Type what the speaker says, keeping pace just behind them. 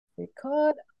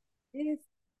Record this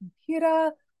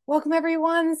computer. Welcome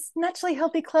everyone's Naturally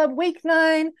Healthy Club week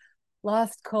 9.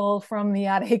 Last call from the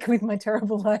attic with my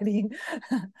terrible lighting.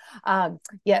 So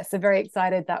very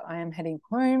excited that I am heading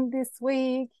home this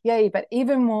week. Yay, but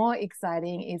even more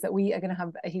exciting is that we are going to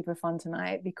have a heap of fun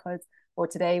tonight or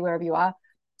today, wherever you are.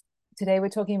 Today we're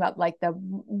talking about like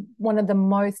one of the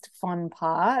most fun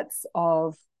parts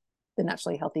of the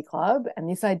Naturally Healthy Club, and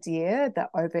this idea that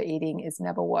overeating is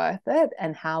never worth it,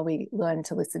 and how we learn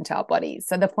to listen to our bodies.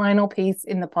 So the final piece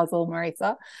in the puzzle,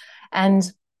 Marisa. And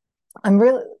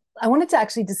I wanted to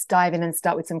actually just dive in and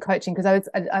start with some coaching, because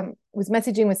I was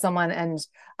messaging with someone and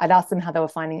I'd asked them how they were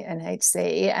finding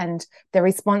NHC, and their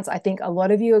response, I think a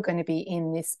lot of you are going to be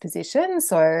in this position.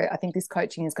 So I think this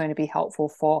coaching is going to be helpful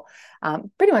for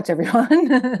pretty much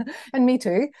everyone and me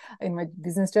too in my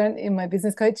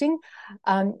business coaching.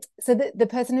 So the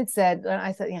person had said,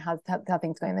 I said, how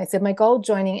things going? They said, my goal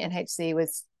joining NHC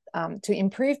was to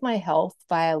improve my health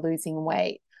via losing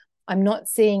weight. I'm not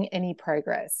seeing any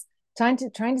progress. Trying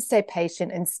to stay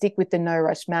patient and stick with the no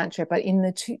rush mantra, but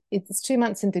it's 2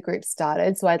 months since the group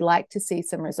started, so I'd like to see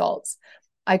some results.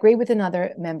 I agree with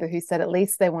another member who said at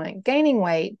least they weren't gaining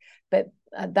weight, but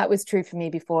that was true for me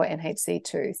before NHC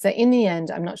too. So in the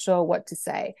end, I'm not sure what to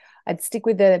say. I'd stick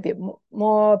with it a bit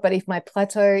more, but if my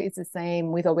plateau is the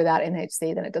same with or without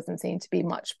NHC, then it doesn't seem to be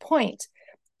much point.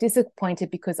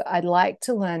 Disappointed because I'd like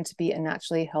to learn to be a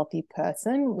naturally healthy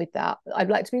person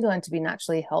learn to be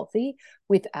naturally healthy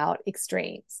without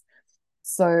extremes.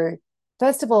 So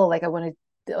first of all, I wanted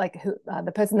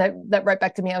the person that wrote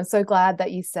back to me, I was so glad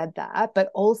that you said that,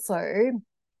 but also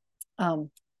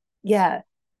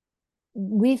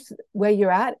with where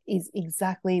you're at is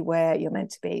exactly where you're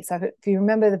meant to be. So if you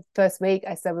remember the first week,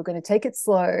 I said we're going to take it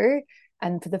slow.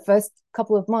 And for the first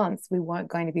couple of months, we weren't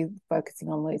going to be focusing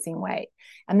on losing weight.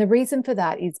 And the reason for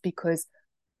that is because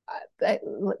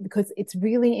it's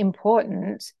really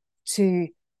important to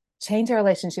change our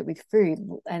relationship with food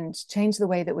and change the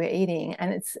way that we're eating.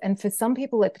 And for some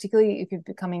people, particularly if you're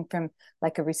coming from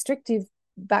a restrictive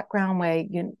background where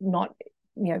you're not,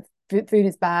 food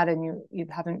is bad and you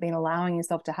haven't been allowing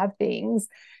yourself to have things,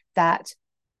 that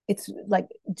it's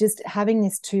just having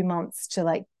this 2 months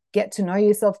to get to know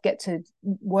yourself, get to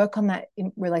work on that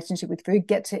relationship with food,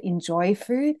 get to enjoy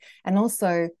food, and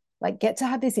also get to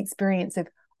have this experience of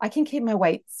I can keep my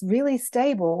weights really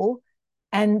stable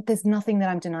and there's nothing that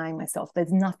I'm denying myself.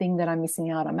 There's nothing that I'm missing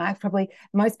out on.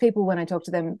 Most people, when I talk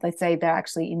to them, they say they're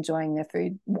actually enjoying their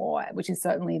food more, which is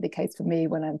certainly the case for me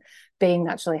when I'm being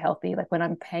naturally healthy. When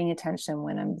I'm paying attention,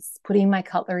 when I'm putting my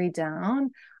cutlery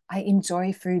down, I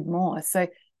enjoy food more. So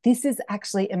this is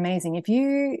actually amazing. If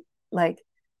you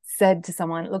said to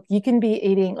someone, look, you can be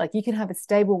eating, you can have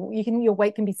your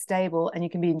weight can be stable and you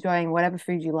can be enjoying whatever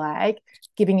food you like,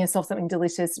 giving yourself something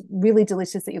delicious, really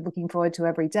delicious that you're looking forward to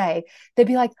every day, they'd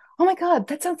be like, oh my God,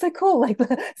 that sounds so cool.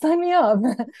 Sign me up.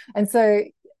 And so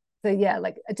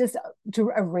just to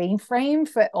a reframe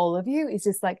for all of you is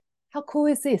just how cool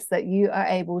is this that you are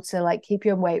able to keep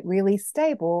your weight really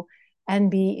stable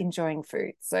and be enjoying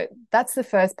food. So that's the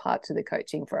first part to the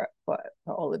coaching for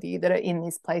all of you that are in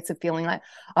this place of feeling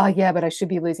oh yeah, but I should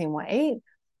be losing weight.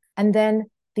 And then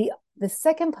the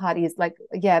second part is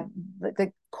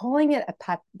the calling it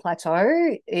a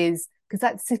plateau is because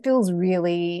that feels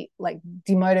really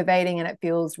demotivating and it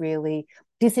feels really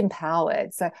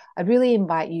disempowered. So I'd really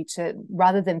invite you to,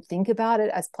 rather than think about it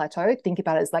as plateau, think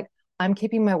about it as I'm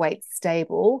keeping my weight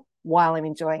stable while I'm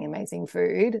enjoying amazing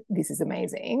food. This is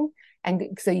amazing.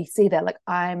 And so you see that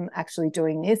I'm actually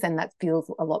doing this, and that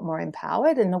feels a lot more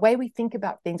empowered. And the way we think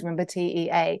about things, remember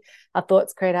TEA, our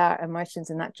thoughts create our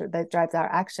emotions, and that drives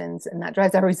our actions, and that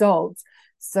drives our results.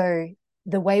 So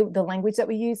the language that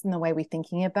we use and the way we're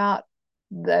thinking about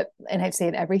the NHC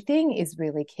and everything is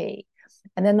really key.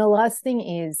 And then the last thing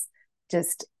is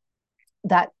just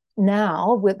that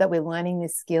now that we're learning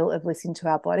this skill of listening to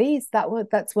our bodies,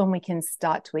 that's when we can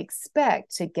start to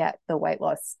expect to get the weight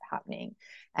loss happening.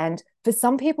 And for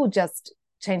some people, just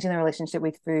changing their relationship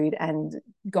with food and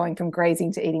going from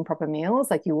grazing to eating proper meals,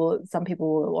 some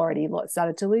people will already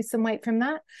started to lose some weight from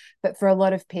that. But for a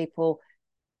lot of people,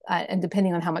 and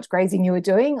depending on how much grazing you were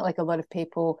doing, a lot of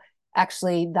people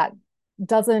actually that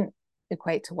doesn't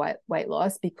equate to weight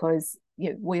loss, because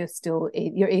you're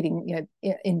eating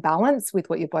in balance with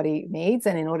what your body needs.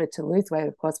 And in order to lose weight,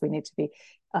 of course, we need to be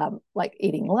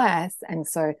eating less. And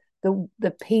so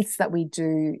the piece that we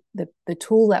do, the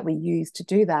tool that we use to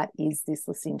do that is this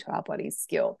listening to our body's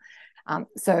skill.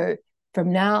 So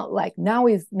from now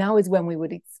is when we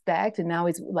would expect, and now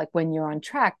is when you're on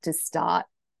track to start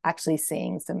actually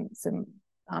seeing some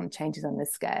changes on the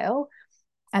scale.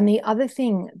 And the other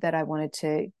thing that I wanted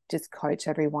to just coach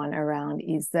everyone around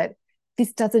is that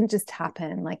this doesn't just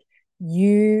happen. Like,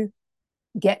 you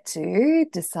get to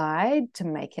decide to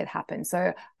make it happen.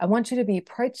 So I want you to be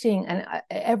approaching, and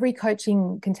every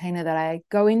coaching container that I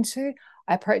go into,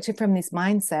 I approach it from this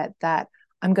mindset that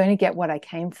I'm going to get what I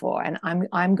came for, and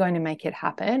I'm going to make it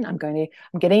happen. I'm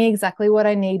getting exactly what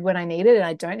I need when I need it, and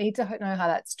I don't need to know how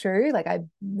that's true. Like, I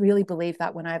really believe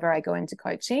that whenever I go into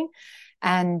coaching.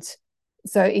 And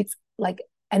so it's like,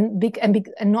 and big and big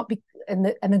and not big. And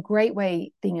the great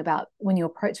thing about when you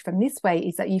approach from this way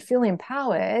is that you feel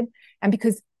empowered. And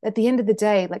because at the end of the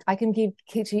day, like, I can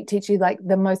teach you like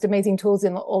the most amazing tools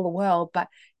in all the world, but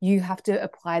you have to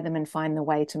apply them and find the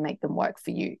way to make them work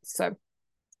for you. So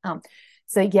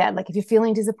yeah, like, if you're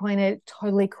feeling disappointed,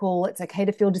 totally cool. It's okay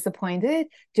to feel disappointed,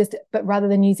 but rather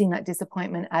than using that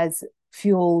disappointment as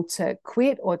fuel to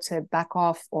quit or to back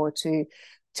off or to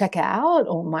check out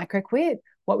or micro quit,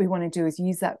 what we want to do is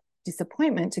use that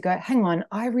disappointment to go, hang on,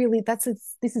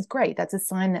 this is great. That's a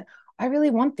sign that I really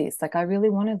want this. Like, I really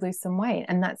want to lose some weight,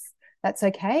 and that's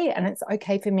okay. And it's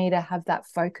okay for me to have that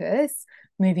focus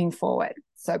moving forward.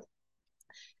 So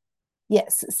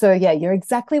yes. So yeah, you're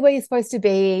exactly where you're supposed to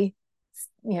be,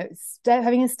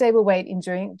 having a stable weight,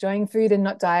 enjoying food and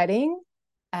not dieting.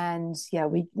 And yeah,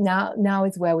 we now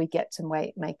is where we get to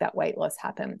make that weight loss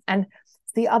happen. And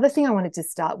the other thing I wanted to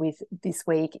start with this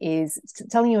week is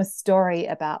telling you a story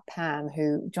about Pam,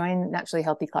 who joined Naturally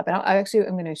Healthy Club. And I'm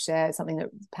going to share something that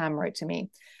Pam wrote to me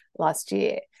last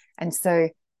year. And so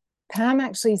Pam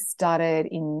actually started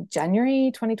in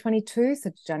January 2022,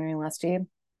 so January last year.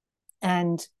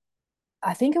 And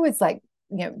I think it was like,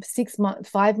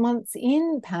 5 months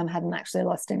in, Pam hadn't actually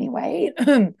lost any weight.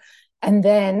 And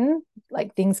then,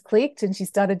 like, things clicked and she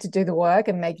started to do the work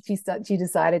and she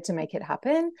decided to make it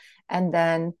happen. And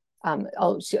then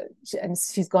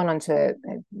she's gone on to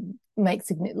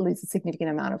lose a significant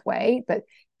amount of weight. But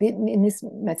in this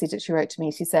message that she wrote to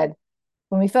me, she said,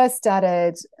 when we first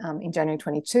started in January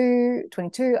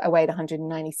 2022, I weighed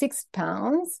 196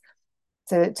 pounds.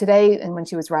 So today, and when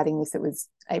she was writing this, it was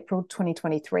April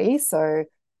 2023. So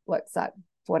what's that,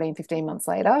 14, 15 months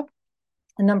later?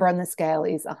 The number on the scale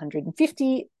is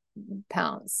 150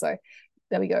 pounds. So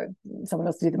there we go. Someone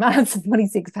else do the maths,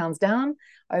 26 pounds down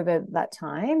over that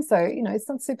time. So, it's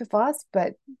not super fast,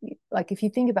 but like, if you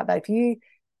think about that, if you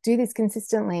do this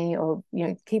consistently or,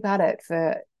 keep at it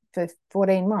for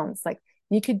 14 months, like,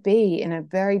 you could be in a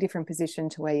very different position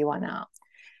to where you are now.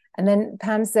 And then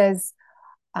Pam says,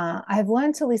 I've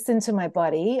learned to listen to my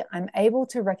body. I'm able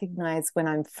to recognize when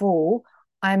I'm full.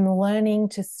 I'm learning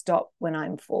to stop when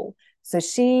I'm full. So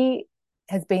she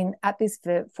has been at this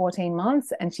for 14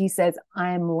 months and she says,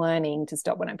 I'm learning to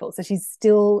stop when I'm full. So she's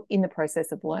still in the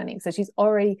process of learning. So she's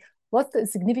already lost a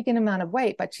significant amount of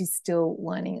weight, but she's still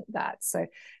learning that. So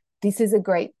this is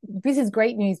great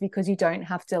news, because you don't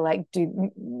have to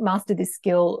master this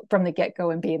skill from the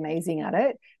get-go and be amazing at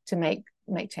it to make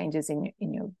changes in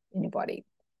your body.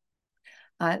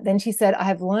 Then she said, I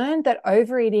have learned that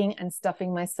overeating and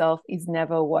stuffing myself is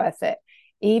never worth it.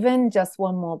 Even just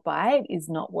one more bite is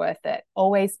not worth it.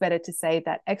 Always better to save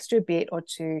that extra bit or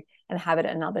two and have it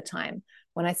another time.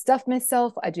 When I stuff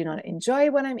myself, I do not enjoy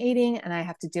what I'm eating, and I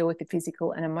have to deal with the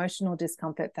physical and emotional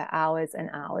discomfort for hours and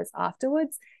hours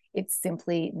afterwards. It's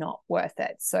simply not worth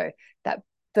it. So that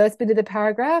first bit of the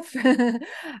paragraph,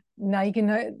 now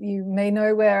you may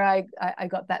know where I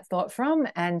got that thought from.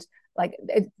 And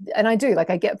I do,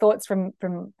 I get thoughts from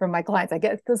my clients. I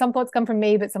get some thoughts come from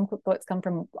me, but some thoughts come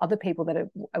from other people that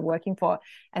are working for.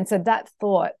 And so that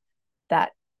thought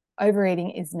that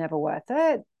overeating is never worth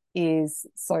it is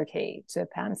so key to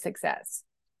Pam's success.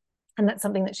 And that's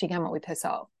something that she came up with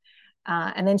herself.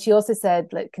 And then she also said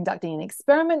that conducting an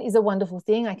experiment is a wonderful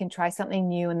thing. I can try something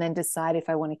new and then decide if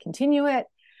I want to continue it.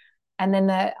 And then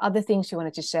the other thing she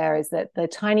wanted to share is that the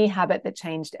tiny habit that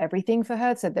changed everything for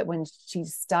her, so that when she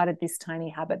started this tiny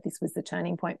habit, this was the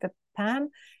turning point for Pam,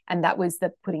 and that was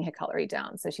the putting her calorie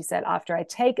down. So she said, after I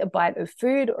take a bite of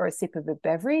food or a sip of a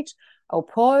beverage, I'll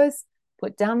pause,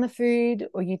 put down the food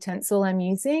or utensil I'm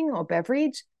using or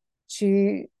beverage,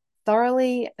 chew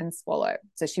thoroughly and swallow.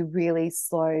 So she really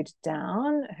slowed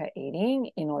down her eating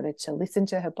in order to listen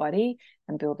to her body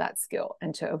and build that skill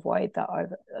and to avoid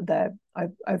the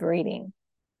overeating.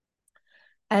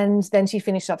 And then she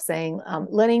finished up saying,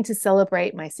 learning to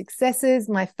celebrate my successes,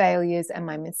 my failures, and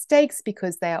my mistakes,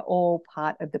 because they are all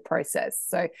part of the process.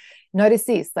 So notice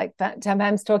this, like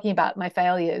Pam's talking about my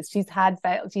failures. She had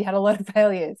a lot of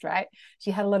failures, right?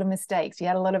 She had a lot of mistakes. She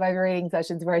had a lot of overeating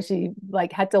sessions where she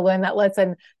had to learn that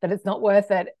lesson that it's not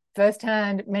worth it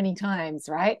firsthand many times,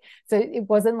 right? So it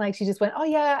wasn't like she just went, oh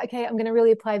yeah, okay, I'm going to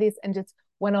really apply this, and just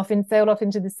went off and sailed off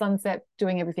into the sunset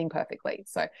doing everything perfectly.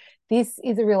 So this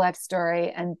is a real life story,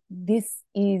 and this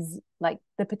is like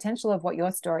the potential of what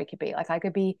your story could be. Like I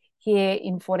could be here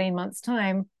in 14 months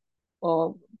time,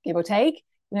 or give or take,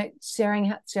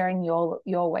 sharing your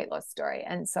weight loss story.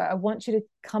 And so I want you to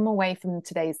come away from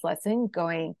today's lesson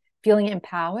feeling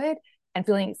empowered and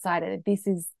feeling excited. This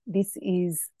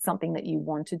is something that you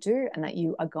want to do, and that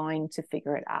you are going to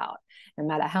figure it out, no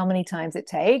matter how many times it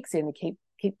takes. You're going to keep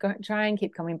trying,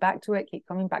 keep coming back to it, keep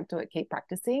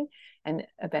practicing, and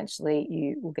eventually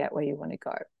you will get where you want to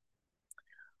go.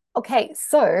 Okay,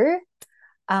 so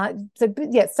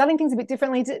yeah, starting things a bit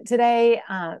differently today,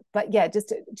 but yeah,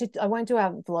 just I won't do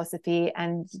our philosophy,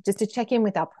 and just to check in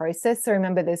with our process. So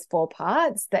remember, there's 4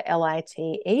 parts: the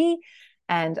LITE,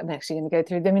 and I'm actually going to go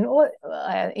through them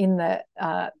in the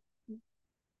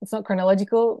it's not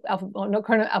chronological, not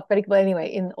alphabetical, but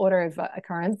anyway, in order of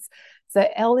occurrence. So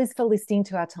L is for listening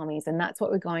to our tummies, and that's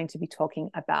what we're going to be talking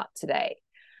about today.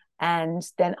 And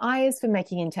then I is for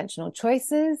making intentional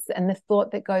choices. And the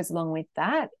thought that goes along with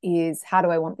that is, how do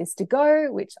I want this to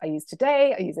go? Which I use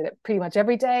today. I use it pretty much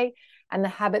every day. And the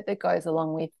habit that goes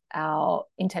along with our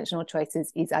intentional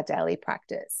choices is our daily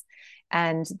practice.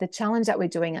 And the challenge that we're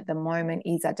doing at the moment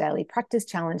is our daily practice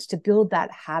challenge, to build that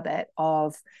habit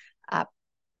of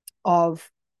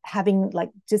having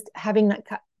that,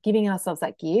 giving ourselves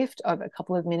that gift of a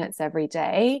couple of minutes every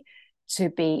day to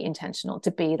be intentional,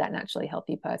 to be that naturally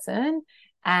healthy person.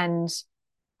 And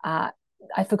I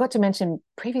forgot to mention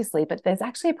previously, but there's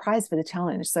actually a prize for the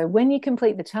challenge. So when you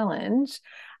complete the challenge,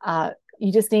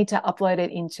 you just need to upload it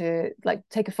into, like,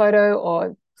 take a photo,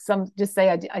 or just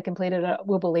say I completed it,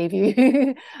 we'll believe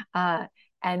you.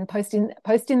 And post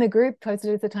in the group, post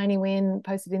it as a tiny win,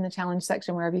 post it in the challenge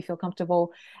section, wherever you feel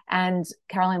comfortable. And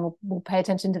Caroline will pay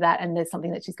attention to that. And there's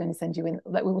something that she's going to send you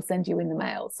that we will send you in the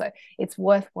mail. So it's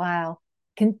worthwhile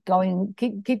keep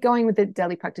going with the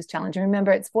daily practice challenge. And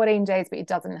remember, it's 14 days, but it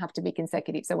doesn't have to be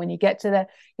consecutive. So when you get to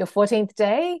your 14th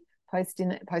day, post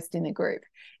in the group.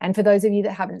 And for those of you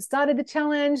that haven't started the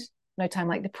challenge, no time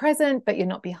like the present, but you're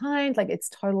not behind. Like, it's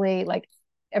totally, like,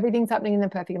 everything's happening in the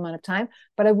perfect amount of time.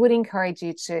 But I would encourage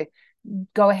you to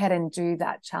go ahead and do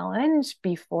that challenge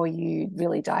before you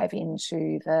really dive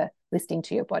into the listening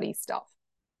to your body stuff.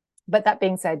 But that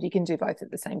being said, you can do both at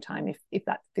the same time if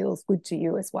that feels good to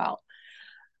you as well.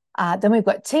 Then we've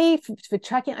got T for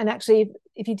tracking. And actually,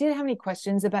 if you did have any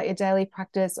questions about your daily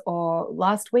practice, or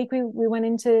last week we went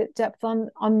into depth on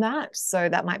that, so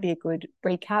that might be a good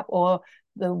recap. Or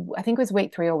I think it was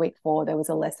week 3 or week 4, there was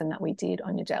a lesson that we did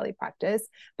on your daily practice.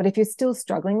 But if you're still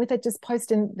struggling with it, just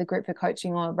post in the group for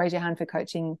coaching, or raise your hand for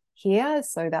coaching here,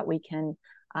 so that we can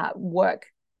work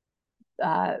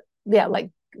through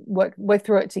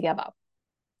it together.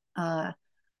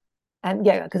 And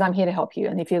yeah, because I'm here to help you.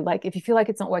 And if you feel like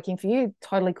it's not working for you,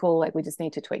 totally cool. Like, we just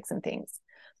need to tweak some things.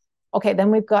 Okay,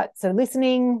 then we've got, so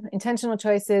listening, intentional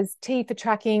choices, T for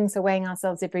tracking, so weighing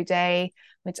ourselves every day,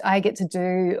 which I get to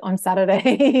do on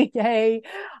Saturday, yay,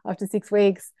 after 6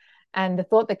 weeks. And the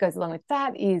thought that goes along with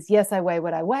that is, yes, I weigh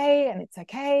what I weigh, and it's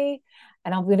okay.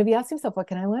 And I'm going to be asking myself, what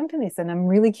can I learn from this? And I'm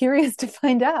really curious to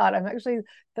find out.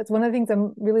 That's one of the things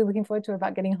I'm really looking forward to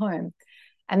about getting home.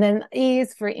 And then E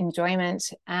is for enjoyment,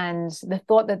 and the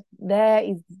thought that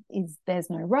there's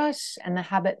no rush, and the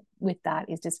habit with that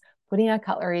is just putting our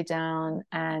cutlery down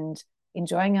and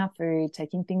enjoying our food,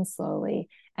 taking things slowly,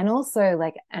 and also,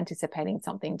 like, anticipating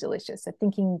something delicious. So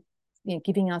thinking,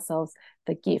 giving ourselves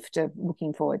the gift of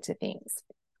looking forward to things.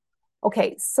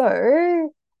 Okay,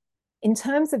 so in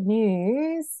terms of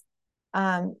news,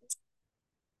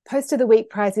 post of the week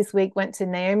prize this week went to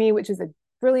Naomi, which is a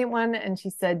brilliant one. And she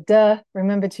said, duh,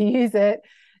 remember to use it.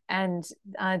 And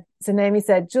so Naomi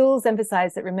said, Jules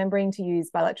emphasized that remembering to use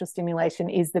bilateral stimulation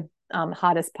is the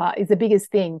hardest part, is the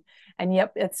biggest thing. And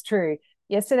yep, that's true.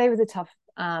 Yesterday was a tough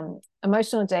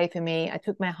emotional day for me. I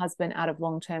took my husband out of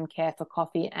long-term care for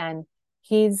coffee, and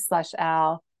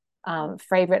his/our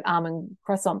favorite almond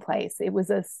croissant place. It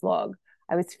was a slog.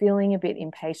 I was feeling a bit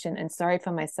impatient and sorry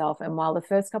for myself. And while the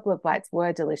first couple of bites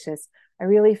were delicious, I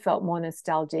really felt more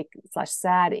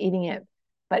nostalgic/sad eating it,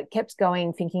 but kept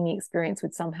going, thinking the experience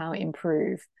would somehow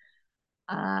improve,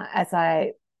 as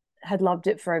I had loved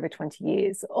it for over 20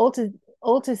 years. All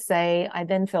to say, I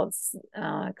then felt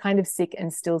kind of sick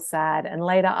and still sad. And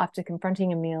later, after a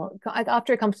comforting meal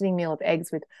of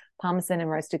eggs with parmesan and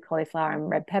roasted cauliflower and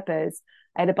red peppers,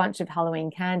 I ate a bunch of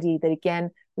Halloween candy that,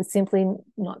 again, was simply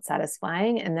not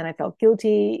satisfying. And then I felt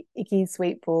guilty, icky,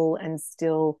 sweet, full, and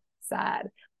still sad.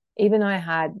 Even I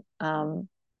had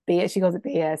BS, she calls it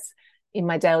BS, in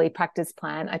my daily practice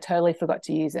plan, I totally forgot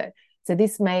to use it. So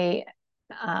this may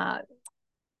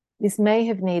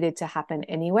have needed to happen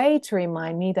anyway to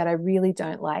remind me that I really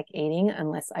don't like eating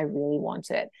unless I really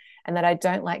want it, and that I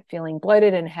don't like feeling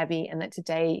bloated and heavy, and that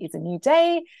today is a new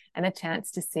day and a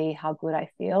chance to see how good I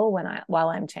feel while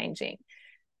I'm changing.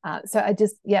 So I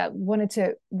just, wanted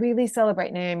to really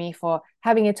celebrate Naomi for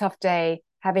having a tough day,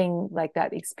 having like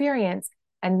that experience,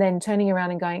 and then turning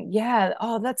around and going,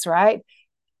 oh, that's right.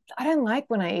 I don't like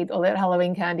when I eat all that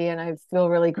Halloween candy and I feel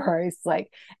really gross.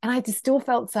 Like, and I just still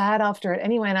felt sad after it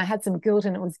anyway. And I had some guilt,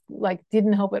 and it was like,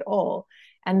 didn't help at all.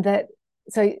 And that,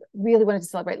 so really wanted to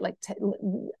celebrate, like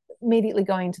immediately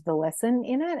going to the lesson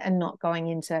in it and not going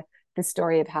into the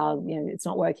story of how, it's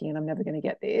not working and I'm never going to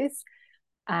get this.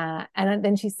 And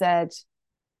then she said,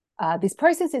 this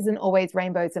process isn't always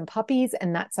rainbows and puppies,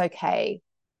 and that's okay.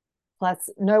 Plus,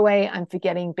 no way I'm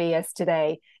forgetting BS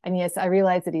today. And yes, I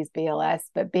realize it is BLS,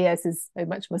 but BS is so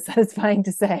much more satisfying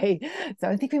to say. So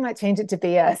I think we might change it to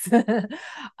BS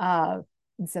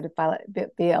instead of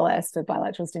BLS for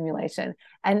bilateral stimulation.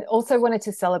 And also wanted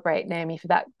to celebrate Naomi for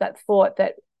that thought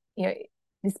that,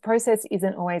 this process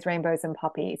isn't always rainbows and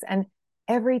puppies. And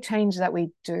every change that we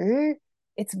do,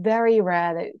 it's very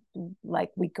rare that like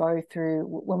we go through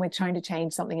when we're trying to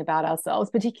change something about ourselves,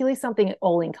 particularly something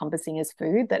all encompassing as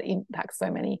food that impacts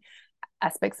so many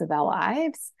aspects of our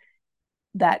lives,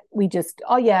 that we just,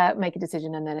 make a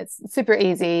decision and then it's super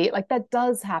easy. Like that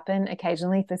does happen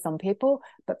occasionally for some people,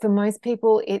 but for most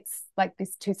people, it's like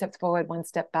this 2 steps forward, 1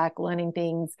 step back, learning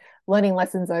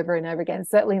lessons over and over again.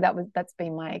 Certainly that's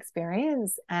been my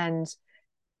experience. And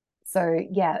so,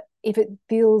 if it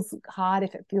feels hard,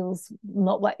 if it feels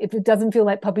if it doesn't feel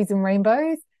like puppies and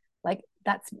rainbows, like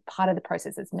that's part of the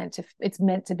process. It's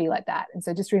meant to be like that. And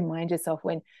so just remind yourself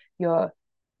when you're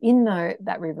in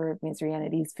that river of misery and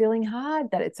it is feeling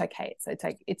hard, that it's okay.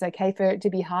 It's okay for it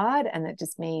to be hard. And that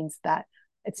just means that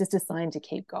it's just a sign to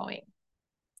keep going.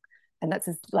 And that's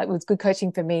it was good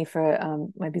coaching for me for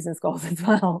my business goals as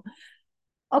well.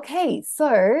 Okay,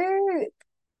 so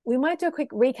we might do a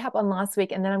quick recap on last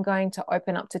week, and then I'm going to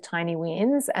open up to tiny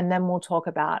wins, and then we'll talk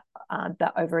about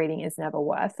that overeating is never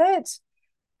worth it.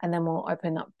 And then we'll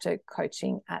open up to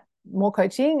more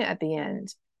coaching at the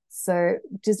end. So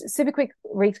just a super quick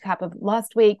recap of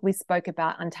last week, we spoke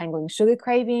about untangling sugar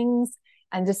cravings,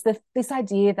 and just this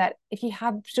idea that if you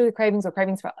have sugar cravings or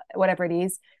cravings for whatever it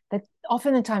is, that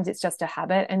often the times it's just a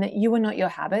habit, and that you are not your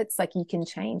habits. Like you can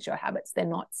change your habits. They're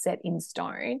not set in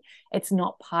stone. It's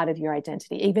not part of your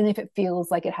identity. Even if it feels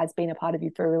like it has been a part of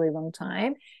you for a really long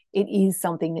time, it is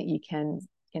something that you can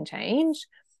change.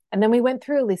 And then we went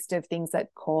through a list of things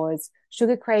that cause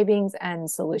sugar cravings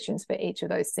and solutions for each of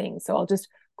those things. So I'll just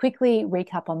quickly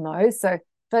recap on those. So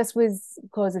first was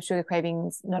cause of sugar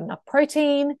cravings, not enough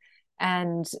protein.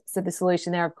 And so the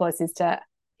solution there, of course, is to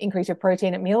increase your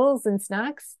protein at meals and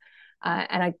snacks.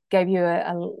 And I gave you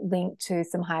a link to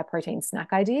some higher protein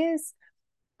snack ideas.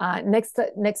 Next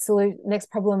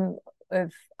problem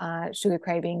of sugar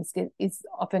cravings is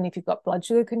often if you've got blood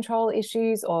sugar control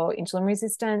issues or insulin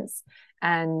resistance.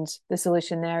 And the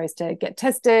solution there is to get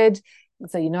tested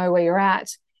so you know where you're at,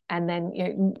 and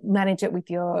then manage it with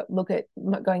look at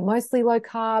going mostly low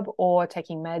carb or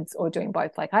taking meds or doing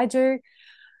both like I do.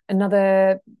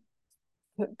 Another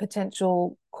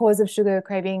potential cause of sugar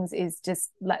cravings is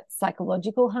just that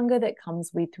psychological hunger that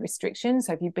comes with restriction.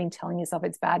 So if you've been telling yourself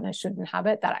it's bad and I shouldn't have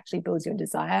it, that actually builds your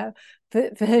desire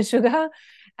for sugar.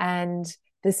 And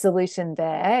the solution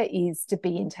there is to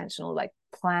be intentional, like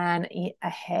plan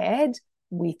ahead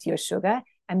with your sugar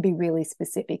and be really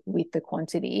specific with the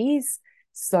quantities,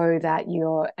 so that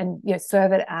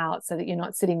serve it out so that you're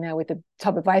not sitting there with a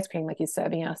tub of ice cream, like you're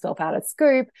serving yourself out a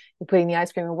scoop, you're putting the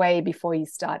ice cream away before you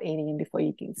start eating and before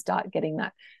you can start getting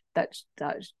that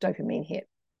dopamine hit.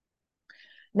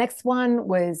 Next one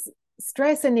was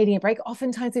stress and needing a break.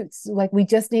 Oftentimes it's like we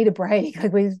just need a break.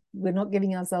 Like we're not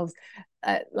giving ourselves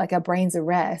like our brains a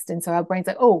rest. And so our brain's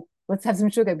like, oh, let's have some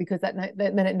sugar because then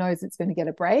it knows it's going to get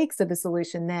a break. So the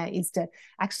solution there is to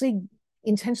actually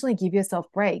intentionally give yourself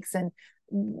breaks. And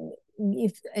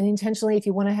intentionally, if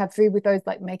you want to have food with those,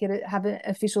 like have an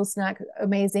official snack,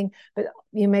 amazing, but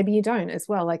maybe you don't as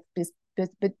well, like this, but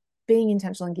being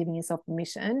intentional and giving yourself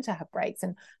permission to have breaks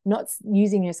and not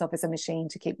using yourself as a machine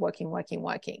to keep working.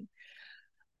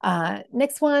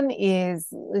 Next one is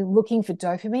looking for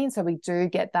dopamine. So we do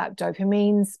get that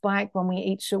dopamine spike when we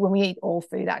eat all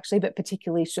food actually, but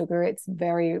particularly sugar. It's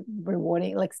very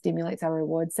rewarding, like stimulates our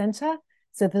reward center.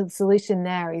 So the solution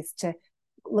there is to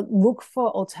look for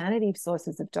alternative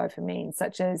sources of dopamine,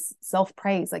 such as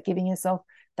self-praise, like giving yourself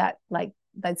that like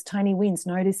those tiny wins,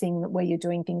 noticing where you're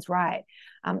doing things right.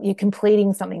 You're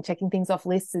completing something, checking things off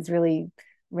lists is really,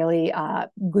 really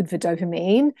good for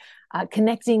dopamine.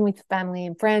 Connecting with family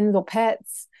and friends or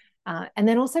pets. And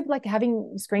then also like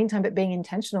having screen time, but being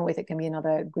intentional with it can be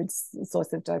another good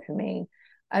source of dopamine.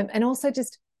 And also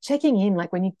just checking in,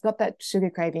 like when you've got that sugar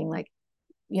craving, like,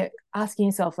 asking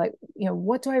yourself, like,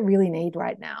 what do I really need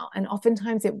right now? And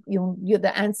oftentimes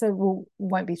the answer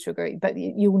won't be sugary, but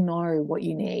you'll know what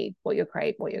you need, what you're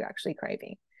actually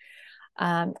craving.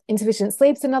 Insufficient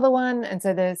sleep's another one, and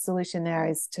so the solution there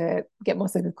is to get more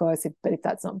glucose. But if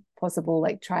that's not possible,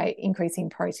 like try increasing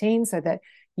protein so that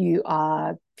you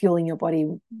are fueling your body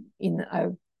in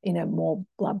a more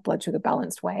blood sugar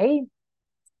balanced way.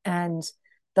 And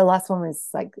the last one was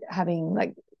like having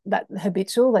like that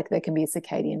habitual, like there can be a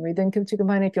circadian rhythm to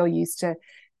component. If you're used to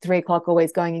 3 o'clock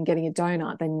always going and getting a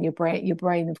donut, then your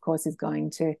brain of course is going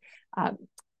to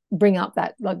bring up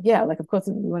that, like, yeah, like of course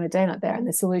we want a donut there. And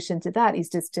the solution to that is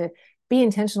just to be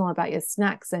intentional about your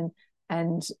snacks and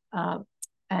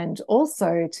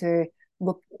also to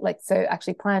look like, so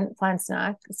actually plan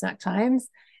snack times,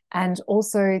 and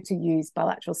also to use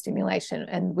bilateral stimulation,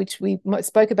 and which we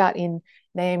spoke about in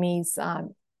Naomi's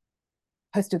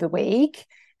post of the week.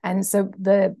 And so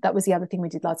that was the other thing we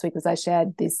did last week, was I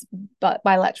shared this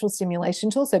bilateral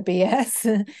stimulation tool, so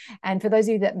BS. And for those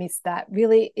of you that missed that,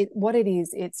 really what it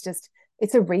is,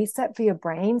 it's a reset for your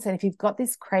brains. And if you've got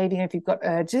this craving, if you've got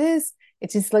urges,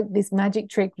 it's just like this magic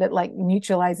trick that like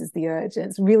neutralizes the urge. And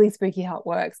it's really spooky how it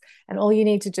works. And all you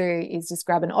need to do is just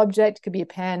grab an object. It could be a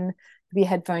pen, it could be a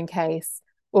headphone case.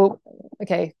 Oh,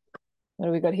 okay. What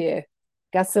do we got here?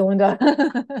 Gas cylinder.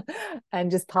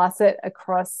 And just pass it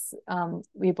across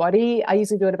your body. I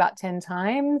usually do it about 10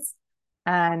 times,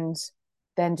 and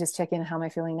then just check in, how am I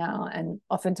feeling now? And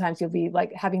oftentimes you'll be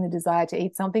like having the desire to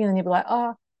eat something, and then you'll be like,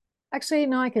 oh, actually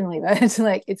no, I can leave it.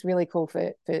 Like it's really cool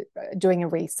for doing a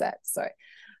reset. So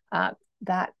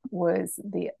that was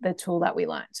the tool that we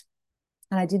learned,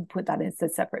 and I did put that as a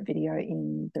separate video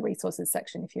in the resources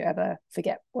section if you ever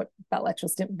forget what bilateral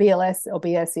BLS or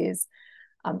BS is.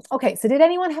 Okay, so did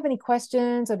anyone have any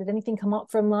questions, or did anything come up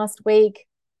from last week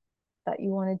that you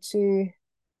wanted to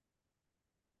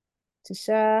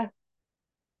share?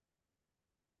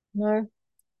 No?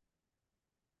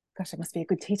 Gosh, I must be a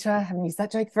good teacher. I haven't used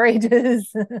that joke for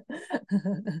ages.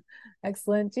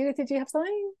 Excellent. Judith, did you have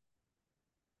something?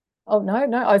 Oh, no.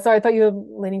 Oh, sorry. I thought you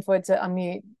were leaning forward to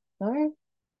unmute. No?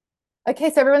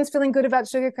 Okay, so everyone's feeling good about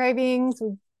sugar cravings.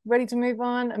 We're ready to move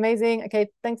on. Amazing. Okay,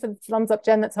 thanks for the thumbs up,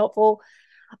 Jen. That's helpful.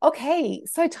 Okay,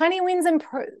 so tiny wins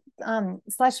and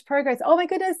slash progress. Oh my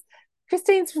goodness,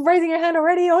 Christine's raising her hand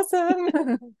already.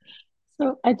 Awesome.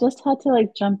 So I just had to like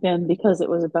jump in because it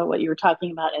was about what you were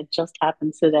talking about. It just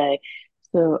happened today.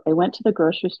 So I went to the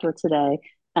grocery store today,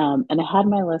 and I had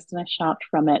my list and I shopped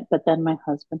from it. But then my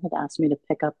husband had asked me to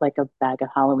pick up like a bag of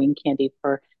Halloween candy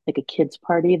for like a kids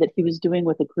party that he was doing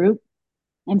with a group.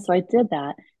 And so I did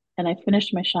that and I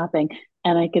finished my shopping.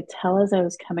 And I could tell as I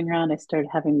was coming around, I started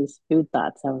having these food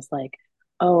thoughts. I was like,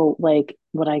 oh, like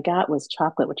what I got was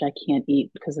chocolate, which I can't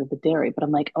eat because of the dairy. But I'm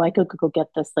like, oh, I could go get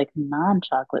this like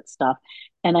non-chocolate stuff.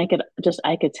 And I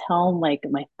could tell like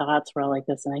my thoughts were all like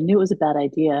this. And I knew it was a bad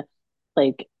idea,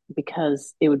 like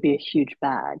because it would be a huge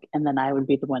bag and then I would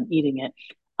be the one eating it.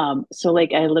 So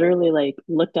like I literally like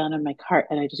looked down in my cart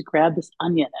and I just grabbed this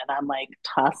onion and I'm like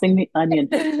tossing the onion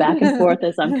back and forth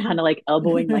as I'm kind of like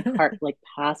elbowing my cart like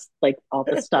past like all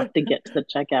the stuff to get to the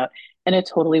checkout. And it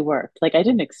totally worked. Like I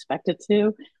didn't expect it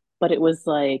to, but it was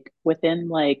like within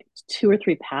like 2 or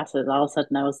 3 passes, all of a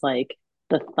sudden I was like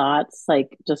the thoughts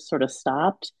like just sort of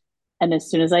stopped. And as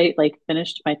soon as I like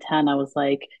finished my 10, I was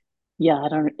like, yeah, I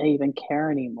don't even care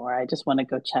anymore. I just want to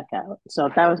go check out. So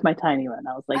that was my tiny one.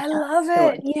 I was like, I yes, love it it.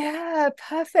 worked. Yeah,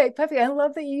 perfect. I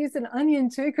love that you used an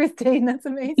onion too, Christine. That's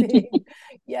amazing.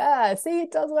 Yeah, see,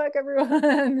 it does work,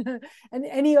 everyone. And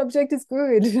any object is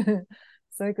good.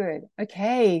 So good.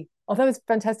 Okay. Oh, that was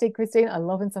fantastic, Christine. I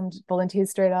love when some volunteers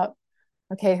straight up.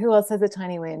 Okay, who else has a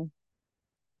tiny win?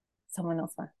 Someone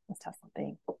else must have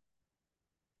something.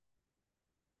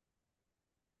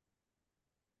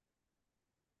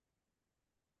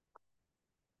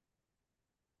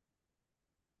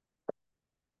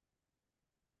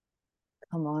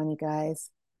 Come on, you guys.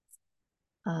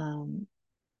 Um,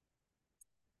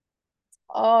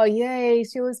 oh, yay.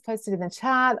 Sheila's posted in the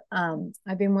chat.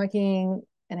 I've been working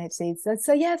NHC.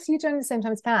 So yes, you joined at the same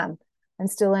time as Pam. I'm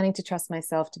still learning to trust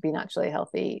myself to be naturally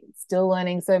healthy. Still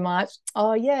learning so much.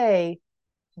 Oh, yay.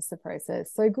 Just the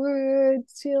process. So good,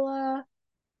 Sheila.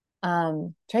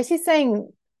 Tracy's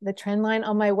saying the trend line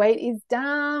on my weight is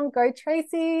down. Go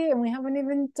Tracy. And we haven't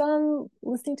even done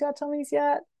listening to our tummies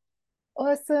yet.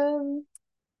 Awesome.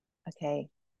 Okay.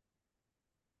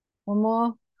 One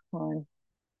more. Come on.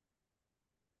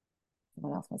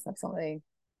 Someone else must have something.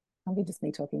 Can't be just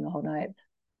me talking the whole night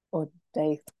or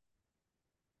day.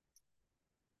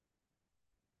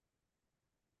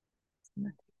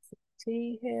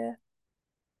 Tea here.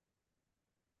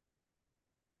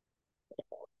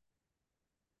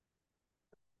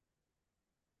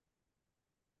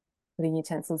 Putting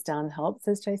utensils down helps,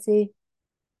 says Tracy.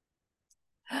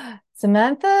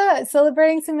 Samantha,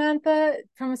 celebrating Samantha,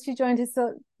 promised she joined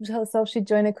herself she'd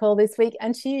join a call this week,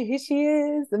 and here she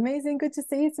is. Amazing. Good to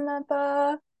see you,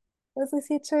 Samantha. Leslie's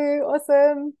here too.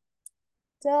 Awesome.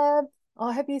 Deb. Oh,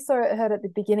 I hope you heard at the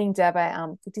beginning, Deb. I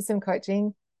did some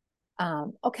coaching.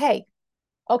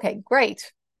 Okay,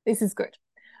 great. This is good.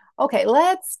 Okay,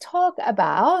 let's talk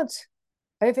about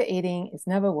overeating is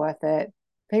never worth it.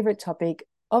 Favorite topic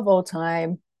of all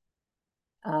time.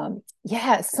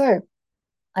 Yeah, so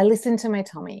I listened to my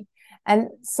tummy. And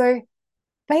so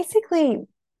basically,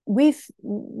 this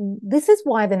is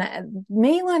why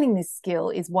me learning this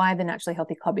skill is why the Naturally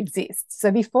Healthy Club exists. So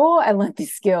before I learned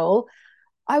this skill,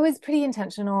 I was pretty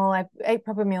intentional. I ate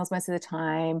proper meals most of the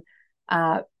time.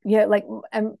 Yeah,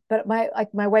 but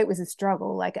my weight was a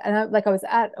struggle. I was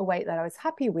at a weight that I was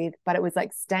happy with, but it was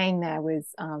like staying there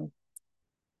was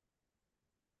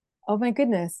oh my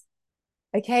goodness.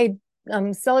 Okay,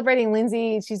 celebrating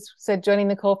Lindsay. She's said joining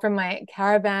the call from my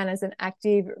caravan as an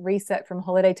active reset from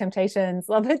holiday temptations.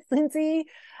 Love it, Lindsay.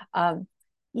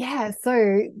 Yeah,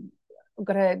 so we've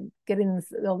got to get in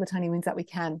all the tiny wins that we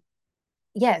can.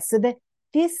 Yeah, so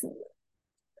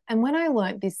and when I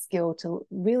learned this skill to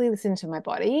really listen to my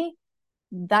body,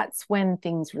 that's when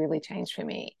things really changed for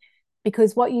me.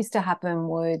 Because what used to happen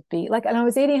would be and I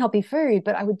was eating healthy food,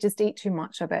 but I would just eat too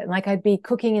much of it. And I'd be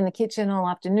cooking in the kitchen all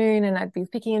afternoon and I'd be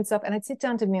picking and stuff, and I'd sit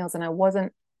down to meals and I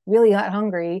wasn't really that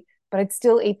hungry, but I'd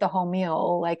still eat the whole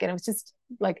meal. And it was just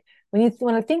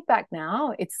when I think back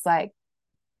now, it's like,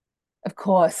 of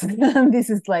course,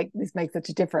 this makes such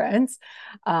a difference.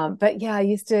 But yeah, I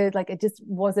used to I just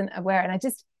wasn't aware, and I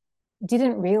just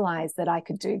didn't realize that I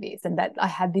could do this and that I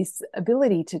had this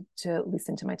ability to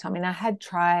listen to my tummy. And I had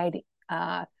tried,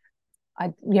 I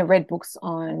read books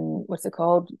on what's it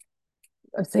called?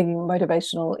 I'm saying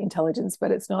motivational intelligence,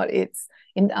 but it's not. It's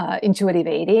intuitive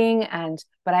eating,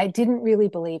 but I didn't really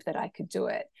believe that I could do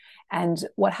it. And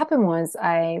what happened was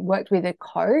I worked with a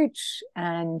coach,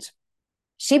 and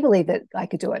she believed that I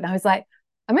could do it. And I was like,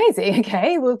 amazing.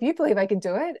 Okay, well, if you believe I can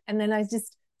do it, and then I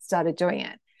just started doing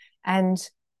it, and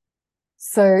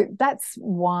so that's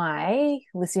why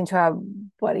listening to our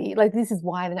body, this is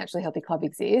why the Naturally Healthy Club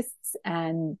exists.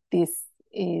 And this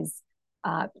is,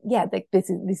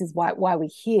 this is why we're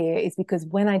here, is because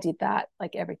when I did that,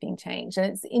 everything changed.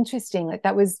 And it's interesting,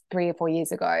 that was 3 or 4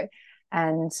 years ago.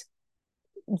 And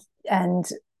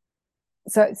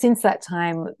so since that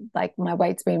time, my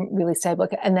weight's been really stable.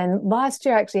 And then last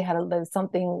year I actually there was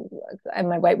something, and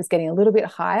my weight was getting a little bit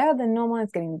higher than normal. I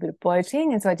was getting a bit of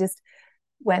bloating. And so I just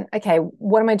went, okay,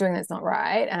 what am I doing that's not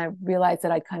right? And I realized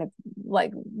that I kind of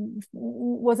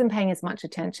wasn't paying as much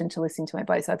attention to listening to my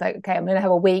body. So I was like, okay, I'm going to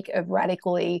have a week of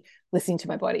radically listening to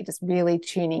my body, just really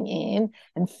tuning in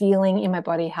and feeling in my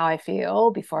body how I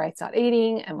feel before I start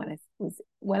eating, and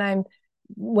when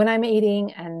I'm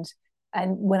eating, and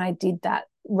when I did that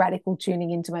radical tuning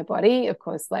into my body, of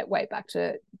course, weight back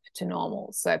to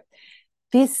normal. So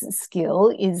this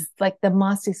skill is the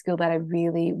master skill that I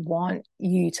really want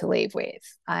you to leave with.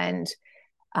 And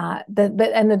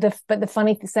the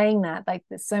funny saying that,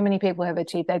 there's so many people who have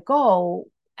achieved their goal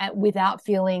without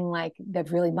feeling like they've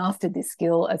really mastered this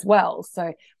skill as well.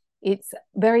 So it's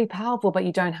very powerful, but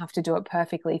you don't have to do it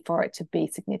perfectly for it to be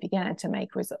significant and to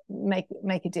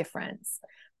make a difference.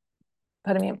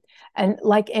 Pardon me. And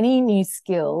like any new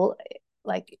skill,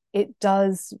 it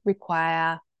does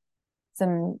require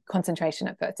some concentration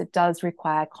at first. It does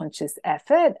require conscious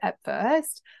effort at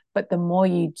first, but the more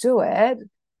you do it,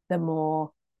 the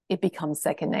more it becomes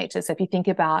second nature. So if you think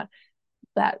about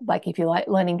that, if you're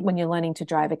when you're learning to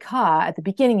drive a car, at the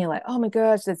beginning you're like, oh my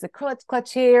gosh, there's a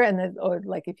clutch here, and or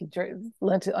if you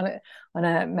learned it on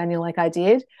a manual like I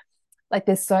did,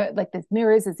 there's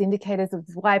mirrors, there's indicators,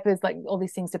 there's wipers, all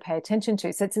these things to pay attention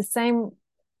to. So it's the same.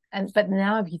 But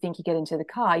now if you think you get into the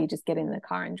car, you just get in the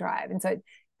car and drive. And so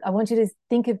I want you to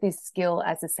think of this skill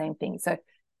as the same thing. So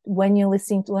when you're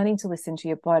learning to listen to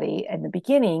your body in the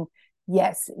beginning,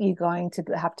 yes, you're going to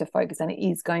have to focus, and it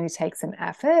is going to take some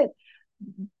effort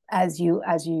as you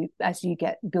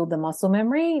build the muscle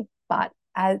memory. But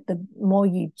as the more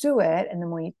you do it and the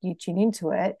more you tune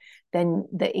into it, then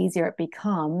the easier it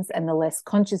becomes and the less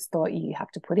conscious thought you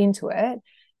have to put into it,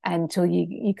 until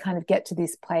you kind of get to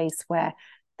this place where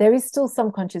there is still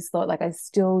some conscious thought. Like I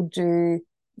still do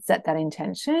set that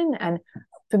intention. And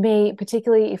for me,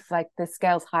 particularly if like the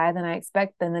scale's higher than I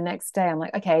expect, then the next day I'm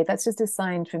like, okay, that's just a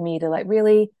sign for me to like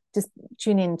really just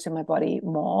tune into my body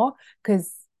more,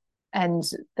 because and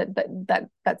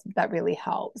that really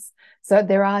helps. So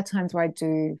there are times where I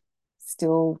do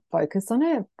still focus on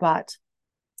it, but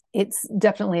it's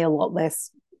definitely a lot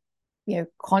less,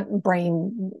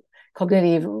 brain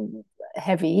cognitive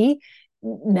heavy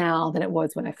now than it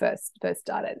was when I first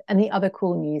started. And the other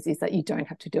cool news is that you don't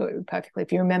have to do it perfectly.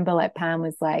 If you remember, like Pam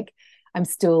was like, I'm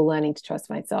still learning to trust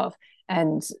myself.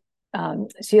 And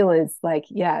Sheila's like,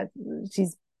 yeah,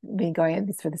 she's been going at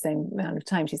this for the same amount of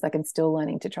time. She's like, I'm still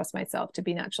learning to trust myself to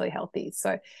be naturally healthy.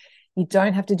 So you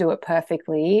don't have to do it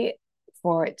perfectly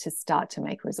for it to start to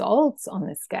make results on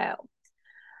the scale.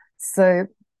 So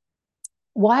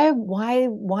why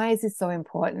is this so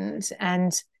important?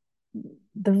 And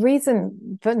the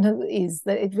reason is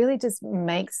that it really just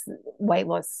makes weight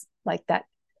loss like that.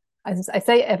 As I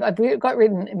say, I've got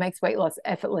written, it makes weight loss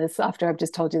effortless after I've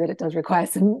just told you that it does require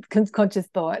some conscious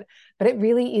thought. But it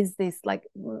really is this like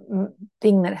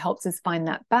thing that helps us find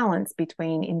that balance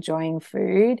between enjoying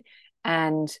food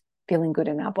and feeling good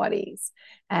in our bodies.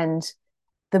 And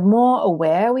the more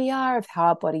aware we are of how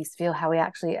our bodies feel, how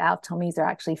our tummies are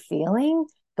actually feeling,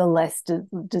 the less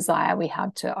desire we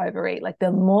have to overeat. Like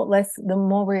the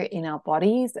more we're in our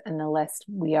bodies and the less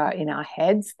we are in our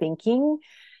heads thinking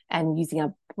and using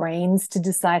our brains to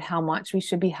decide how much we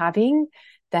should be having,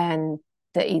 then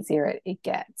the easier it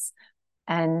gets.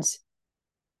 And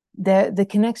the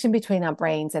connection between our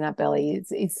brains and our belly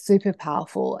is super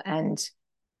powerful. And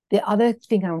the other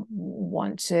thing I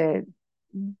want to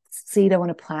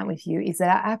plant with you is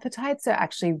that our appetites are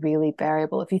actually really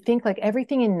variable. If you think like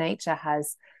everything in nature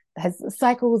has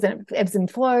cycles and ebbs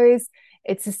and flows,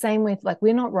 it's the same with like,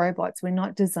 we're not robots. We're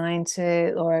not designed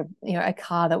to, or a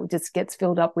car that just gets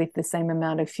filled up with the same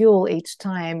amount of fuel each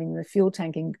time in the fuel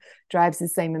tank and drives the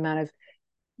same amount of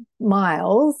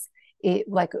miles. It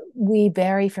like we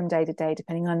vary from day to day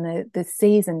depending on the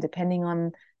season, depending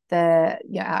on our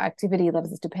activity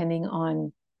levels, depending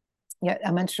on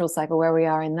our menstrual cycle, where we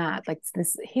are in that. Like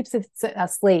there's heaps of our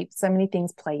sleep, so many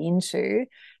things play into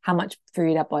how much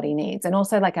food our body needs, and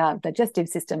also like our digestive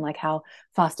system, like how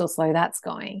fast or slow that's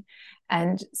going.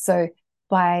 And so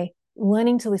by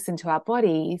learning to listen to our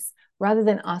bodies rather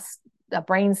than our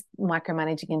brains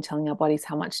micromanaging and telling our bodies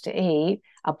how much to eat,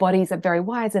 our bodies are very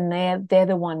wise, and they're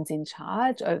the ones in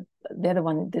charge of, they're the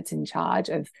one that's in charge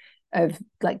of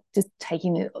like just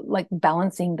taking it, like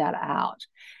balancing that out.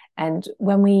 And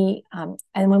when we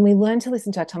learn to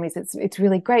listen to our tummies, it's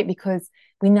really great because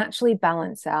we naturally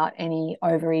balance out any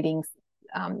overeating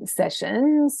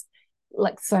sessions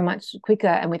like so much quicker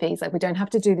and with ease. Like we don't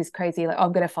have to do this crazy like, oh,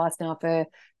 I'm going to fast now for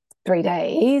 3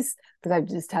 days because I've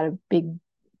just had a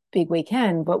big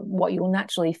weekend. But what you'll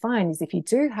naturally find is if you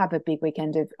do have a big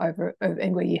weekend of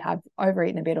where you have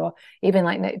overeaten a bit, or even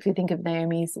like if you think of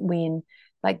Naomi's win,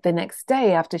 like the next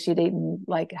day after she'd eaten,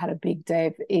 like had a big day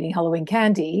of eating Halloween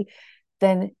candy,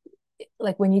 then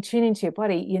like when you tune into your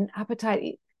body, your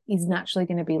appetite is naturally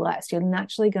going to be less. You're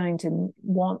naturally going to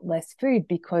want less food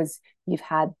because you've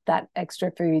had that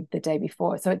extra food the day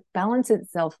before. So it balances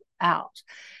itself out.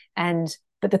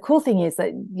 But the cool thing is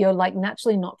that you're like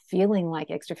naturally not feeling like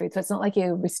extra food. So it's not like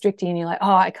you're restricting and you're like,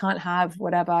 oh, I can't have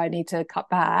whatever, I need to cut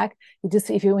back.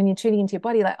 When you're tuning into your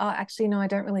body, like, oh, actually, no, I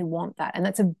don't really want that. And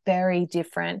that's a very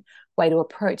different way to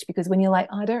approach, because when you're like,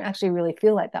 oh, I don't actually really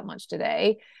feel like that much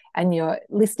today, and you're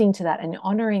listening to that and you're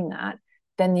honoring that,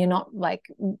 then you're not like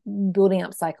building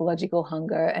up psychological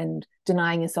hunger and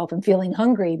denying yourself and feeling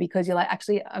hungry because you're like,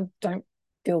 actually, I don't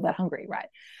feel that hungry, right?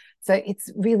 So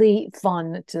it's really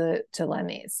fun to learn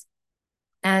this.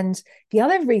 And the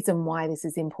other reason why this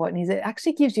is important is it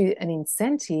actually gives you an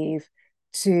incentive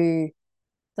to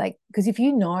like, because if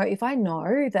I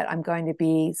know that I'm going to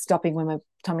be stopping when my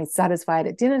tummy's satisfied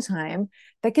at dinner time,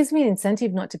 that gives me an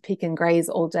incentive not to pick and graze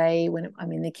all day when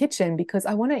I'm in the kitchen, because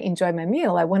I want to enjoy my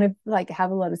meal. I want to like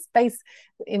have a lot of space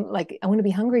I want to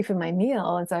be hungry for my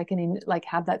meal. And so I can like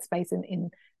have that space in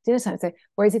dinner time. So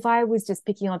whereas if I was just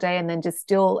picking all day and then just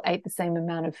still ate the same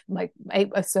amount of like ate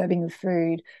a serving of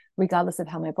food regardless of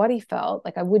how my body felt,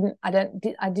 like I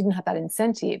didn't have that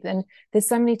incentive. And there's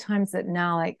so many times that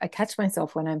now like I catch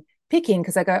myself when I'm picking,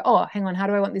 because I go, oh, hang on, how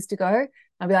do I want this to go?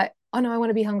 I'll be like, oh no, I want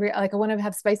to be hungry, like I want to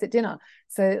have space at dinner.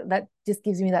 So that just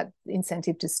gives me that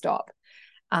incentive to stop.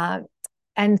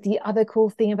 And the other cool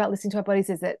thing about listening to our bodies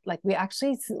is that like we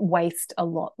actually waste a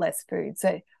lot less food.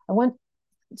 So I won't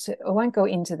go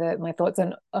into my thoughts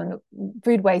on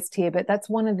food waste here, but that's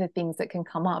one of the things that can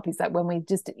come up is that when we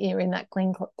just are in that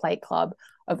clean plate club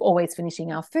of always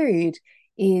finishing our food,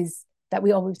 is that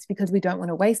we always, because we don't want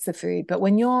to waste the food. But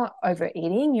when you're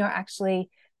overeating, you're actually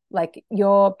like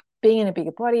you're being in a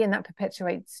bigger body, and that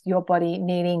perpetuates your body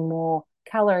needing more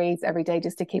calories every day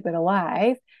just to keep it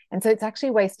alive. And so it's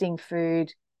actually wasting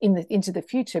food into the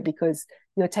future because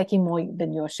you're taking more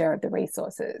than your share of the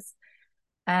resources.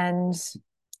 And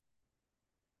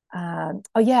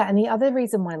oh yeah, and the other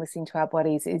reason why listening to our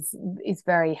bodies is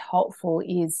very helpful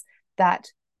is that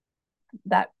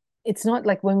that it's not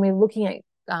like when we're looking at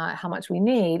how much we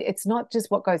need, it's not just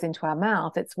what goes into our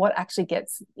mouth, it's what actually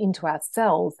gets into our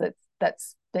cells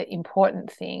that's the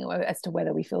important thing as to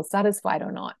whether we feel satisfied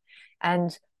or not.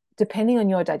 And depending on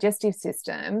your digestive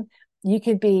system, you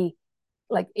could be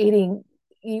like eating,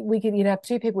 you'd have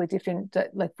two people with different,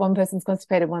 like one person's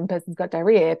constipated, one person's got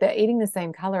diarrhea. If they're eating the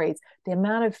same calories, the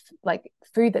amount of like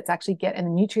food that's actually and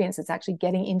the nutrients that's actually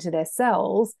getting into their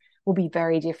cells will be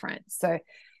very different. So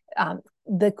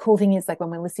the cool thing is like when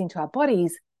we're listening to our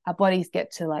bodies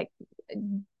get to like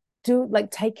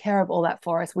take care of all that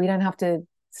for us. We don't have to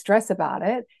stress about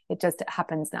it. It just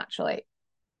happens naturally.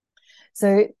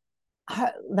 So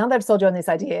now that I've sold you on this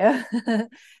idea,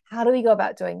 how do we go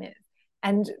about doing this?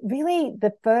 And really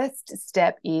the first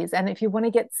step is, and if you want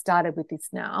to get started with this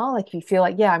now, like if you feel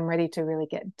like, yeah, I'm ready to really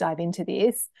dive into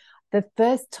this, the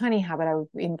first tiny habit I would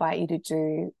invite you to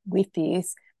do with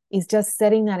this is just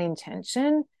setting that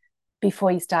intention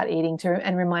before you start eating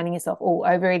and reminding yourself, oh,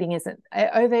 overeating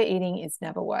is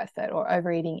never worth it, or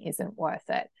overeating isn't worth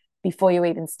it, before you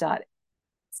even start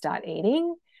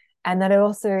eating. And that it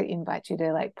also invites you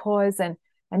to like pause and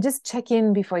just check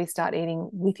in before you start eating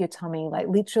with your tummy, like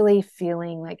literally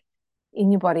feeling like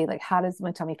in your body, like how does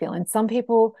my tummy feel? And some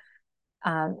people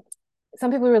are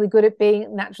really good at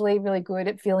being naturally really good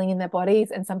at feeling in their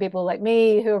bodies, and some people like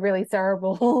me who are really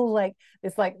cerebral, like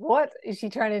it's like, what is she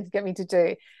trying to get me to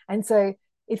do? And so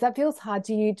if that feels hard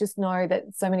to you, just know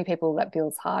that so many people that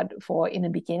feels hard for in the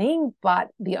beginning, but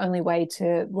the only way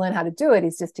to learn how to do it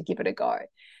is just to give it a go.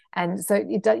 And so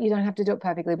you don't have to do it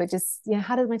perfectly, but just,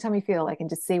 how does my tummy feel? Like, and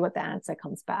just see what the answer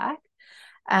comes back.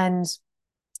 And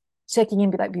checking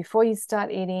in, like before you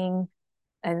start eating.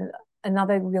 And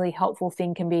another really helpful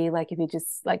thing can be like if you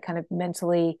just like kind of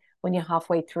mentally, when you're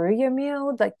halfway through your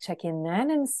meal, like check in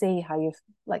then and see how you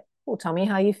like, well, tummy,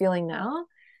 how are you feeling now?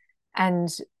 And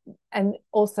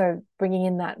also bringing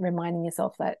in that, reminding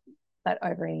yourself that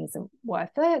overeating isn't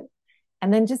worth it.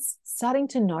 And then just starting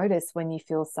to notice when you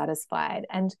feel satisfied,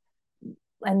 and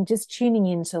just tuning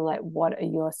into like what are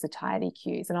your satiety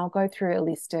cues. And I'll go through a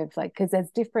list of like, because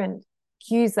there's different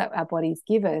cues that our bodies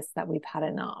give us that we've had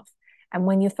enough. And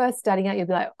when you're first starting out, you'll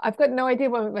be like, I've got no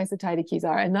idea what my satiety cues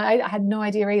are. And I had no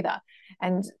idea either.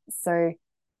 And so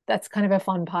that's kind of a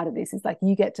fun part of this, is like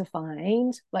you get to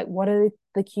find like what are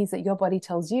the cues that your body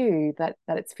tells you that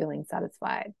it's feeling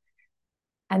satisfied.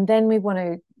 And then we want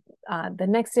to, the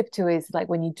next step too is like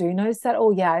when you do notice that,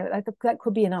 oh yeah, that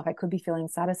could be enough, I could be feeling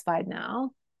satisfied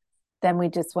now, then we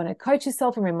just want to coach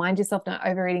yourself and remind yourself that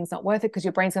overeating is not worth it, because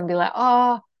your brain's going to be like,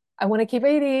 oh, I want to keep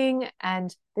eating.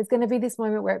 And there's going to be this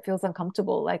moment where it feels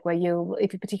uncomfortable, like where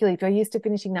particularly if you're used to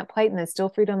finishing that plate and there's still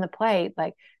food on the plate,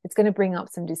 like it's going to bring up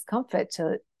some discomfort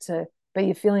but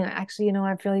you're feeling like, actually,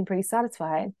 I'm feeling pretty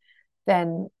satisfied,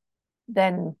 then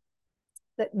that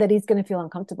is going to feel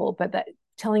uncomfortable. But that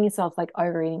telling yourself like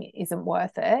overeating isn't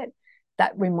worth it,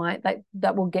 that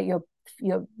will get you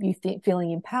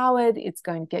feeling empowered. It's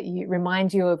going to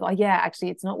remind you of, oh yeah, actually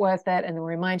it's not worth it, and then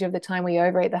remind you of the time where you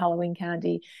overate the Halloween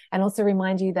candy, and also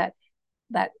remind you that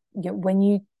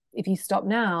if you stop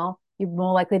now, you're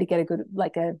more likely to get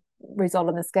a result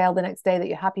on the scale the next day that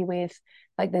you're happy with.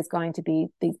 Like there's going to be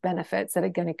these benefits that are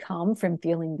going to come from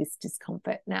feeling this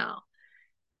discomfort now.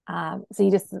 So you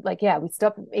just we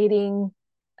stop eating.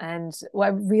 And what I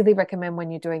really recommend when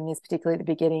you're doing this, particularly at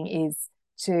the beginning, is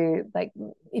to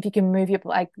if you can move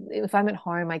if I'm at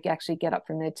home, I actually get up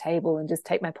from the table and just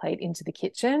take my plate into the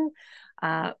kitchen,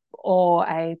 or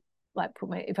I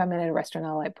if I'm at a restaurant,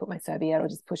 I'll put my serviette or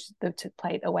just push the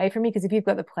plate away from me, because if you've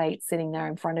got the plate sitting there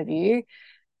in front of you,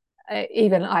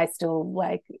 even I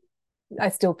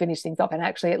still finish things off. And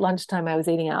actually at lunchtime I was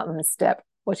eating out on the step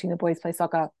watching the boys play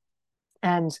soccer,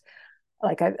 and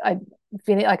I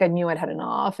knew I'd had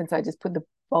enough, and so I just put the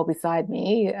bowl beside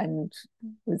me and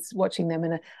was watching them.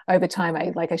 And over time,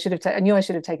 I knew I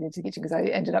should have taken it to the kitchen, because I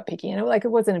ended up picking it.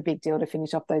 It wasn't a big deal to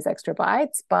finish off those extra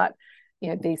bites, but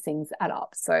these things add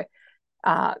up. So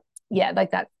yeah,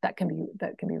 like that can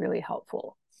be really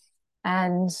helpful.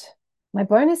 And my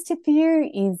bonus tip for you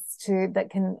is that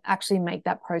can actually make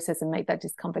that process and make that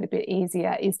discomfort a bit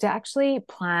easier, is to actually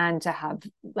plan to have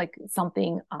like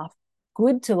something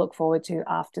good to look forward to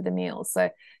after the meal. So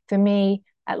for me,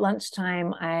 at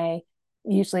lunchtime, I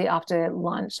usually after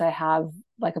lunch I have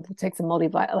like I take some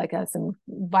some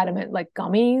vitamin like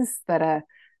gummies that are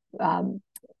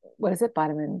what is it?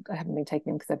 Vitamin. I haven't been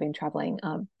taking them because I've been traveling.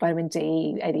 Vitamin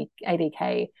D,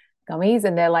 80K gummies,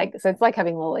 and they're like, so it's like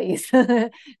having lollies.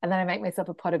 And then I make myself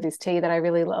a pot of this tea that I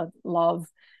really love.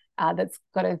 That's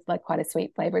got like quite a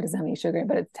sweet flavor. It doesn't have any sugar in it,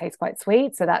 but it tastes quite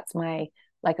sweet. So that's my,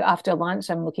 like after lunch,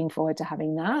 I'm looking forward to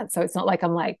having that. So it's not like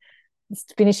I'm like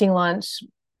finishing lunch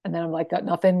and then I'm like got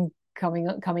nothing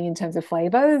coming in terms of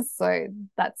flavors. So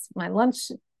that's my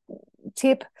lunch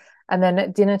tip. And then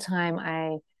at dinner time,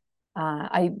 I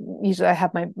usually I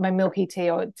have my milky tea,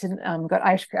 or it's got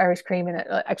Irish cream in it.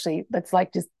 Actually, that's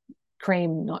like just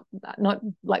cream, not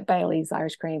like Bailey's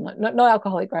Irish cream, not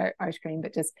alcoholic Irish cream,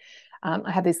 but just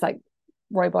I have this like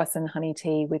rooibos and honey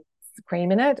tea with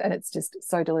cream in it, and it's just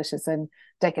so delicious and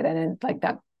decadent, and like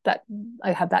that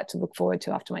I have that to look forward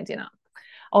to after my dinner.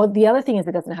 Oh, the other thing is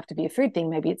it doesn't have to be a food thing.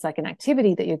 Maybe it's like an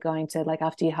activity that you're going to, like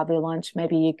after you have your lunch,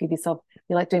 maybe you give yourself,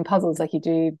 you like doing puzzles, like you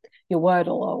do your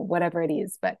Wordle or whatever it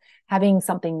is, but having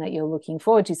something that you're looking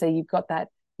forward to. So you've got that,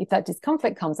 if that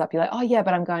discomfort comes up, you're like, oh yeah,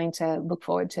 but I'm going to look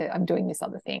forward to, I'm doing this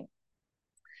other thing.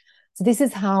 So this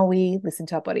is how we listen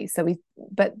to our bodies. So we're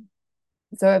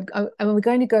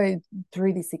going to go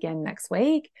through this again next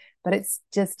week, but it's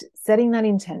just setting that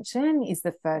intention is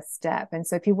the first step. And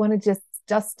so if you want to just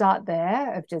start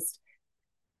there of just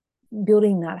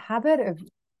building that habit of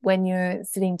when you're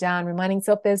sitting down, reminding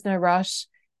yourself there's no rush,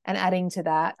 and adding to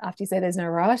that after you say there's no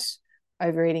rush,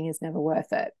 overeating is never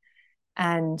worth it.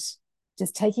 And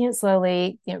just taking it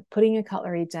slowly, putting your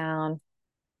cutlery down,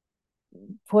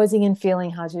 pausing and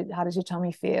feeling how does your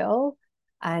tummy feel,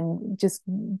 and just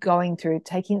going through,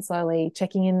 taking it slowly,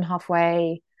 checking in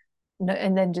halfway,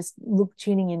 and then just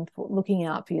looking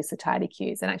out for your satiety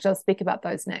cues. And actually, I'll speak about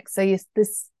those next. So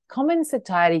this common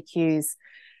satiety cues,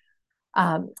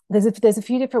 there's a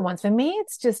few different ones. For me,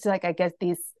 it's just like, I guess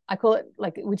I call it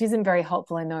like, which isn't very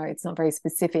helpful. I know it's not very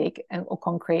specific or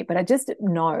concrete, but I just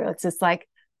know it's just like,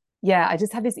 yeah, I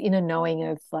just have this inner knowing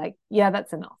of like, yeah,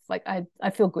 that's enough. Like I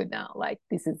feel good now. Like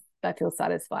I feel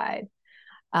satisfied.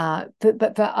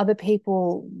 But for other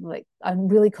people, like a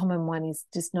really common one is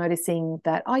just noticing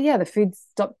that, oh yeah, the food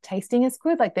stopped tasting as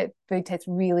good. Like that food tastes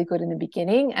really good in the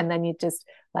beginning, and then you just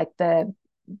like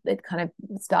it kind of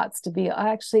starts to be,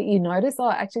 you notice,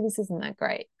 actually this isn't that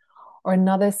great. Or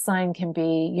another sign can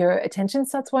be your attention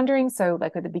starts wandering. So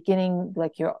like at the beginning,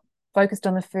 like you're focused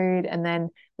on the food, and then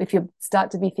if you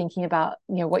start to be thinking about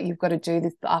what you've got to do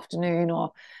this afternoon,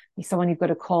 or someone you've got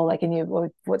to call, like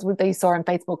what's what you saw on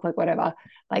Facebook, like whatever,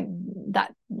 like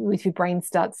that, if your brain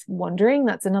starts wandering,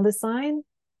 that's another sign.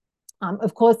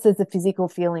 Of course, there's a physical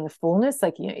feeling of fullness,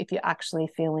 like if you're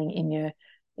actually feeling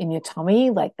in your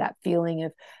tummy, like that feeling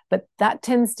of, but that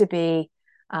tends to be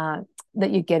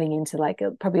that you're getting into like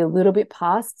probably a little bit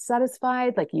past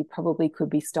satisfied, like you probably could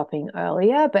be stopping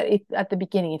earlier. But if at the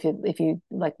beginning, if you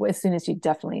like, as soon as you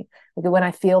definitely, like when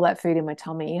I feel that food in my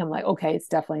tummy, I'm like, okay, it's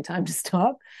definitely time to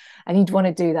stop. And you'd want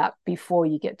to do that before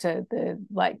you get to the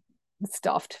like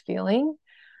stuffed feeling.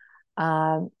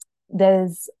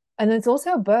 There's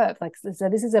also a burp, like, so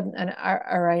this is an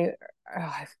array.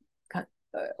 I can't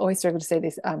always struggle to say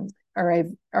this.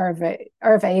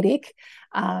 Ayurvedic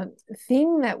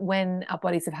thing that when our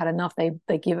bodies have had enough, they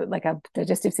give it like a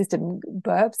digestive system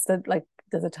burps, that like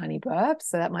there's a tiny burp.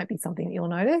 So that might be something that you'll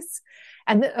notice.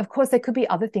 And of course, there could be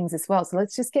other things as well. So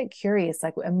let's just get curious,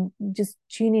 like, and just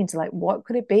tune into like, what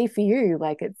could it be for you?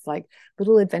 Like, it's like a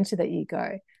little adventure that you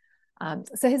go.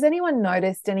 So has anyone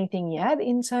noticed anything yet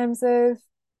in terms of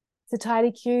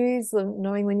satiety cues,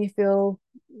 knowing when you feel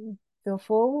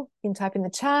full? You can type in the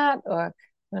chat, or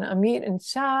unmute and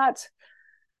chat,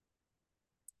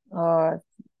 or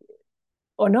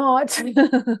not.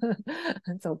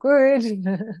 It's all good.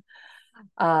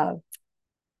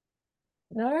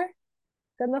 No,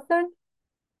 got nothing.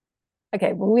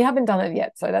 Okay, well, we haven't done it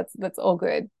yet, so that's all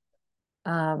good.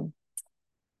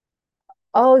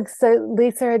 Oh, so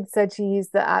Lisa had said she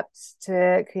used the app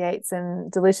to create some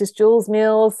delicious Jules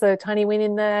meals. So tiny win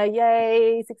in there,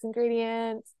 yay! 6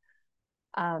 ingredients.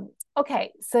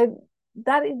 Okay, so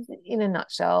that is in a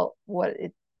nutshell what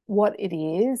it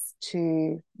is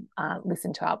to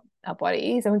listen to our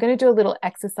bodies. And we're going to do a little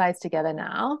exercise together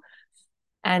now.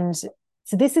 And so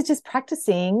this is just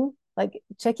practicing, like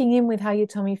checking in with how your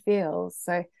tummy feels.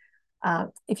 So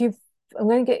if you I'm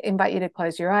going to invite you to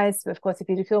close your eyes. But of course, if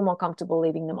you feel more comfortable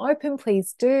leaving them open,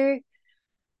 please do.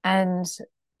 And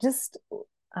just,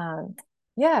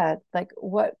 yeah, like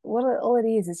what all it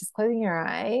is just closing your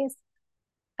eyes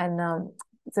and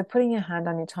so putting your hand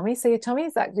on your tummy. So your tummy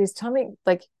is actually, this tummy,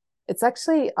 like it's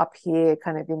actually up here,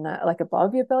 kind of in the, like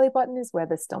above your belly button is where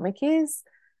the stomach is.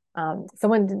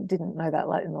 Someone didn't know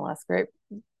that in the last group.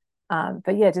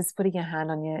 But yeah, just putting your hand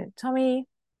on your tummy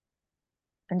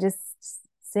and just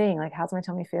seeing like, how's my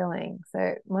tummy feeling?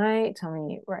 So my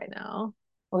tummy right now,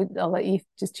 I'll let you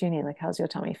just tune in. Like, how's your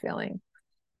tummy feeling?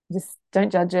 Just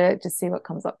don't judge it. Just see what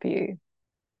comes up for you.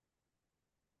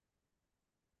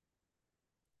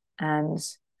 And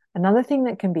another thing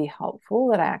that can be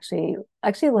helpful that I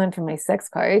actually learned from my sex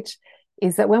coach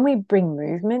is that when we bring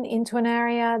movement into an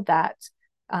area, that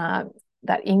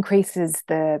increases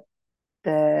the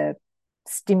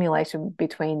stimulation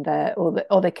between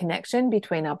the connection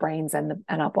between our brains and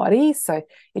our bodies. So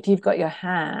if you've got your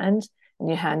hand and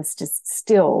your hand's just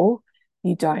still,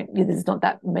 there's not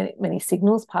that many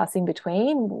signals passing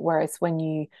between. Whereas when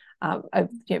you are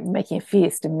making a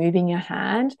fist and moving your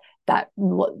hand, that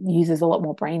uses a lot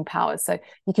more brain power. So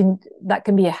that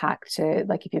can be a hack to,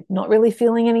 like, if you're not really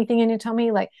feeling anything in your tummy,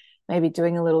 like maybe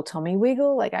doing a little tummy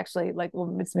wiggle, like actually like,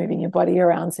 well, it's moving your body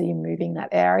around, so you're moving that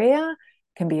area,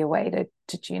 can be a way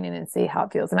to tune in and see how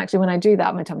it feels. And actually when I do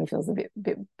that, my tummy feels a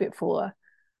bit fuller.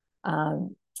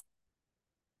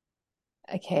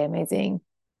 Okay, amazing.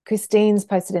 Christine's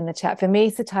posted in the chat, for me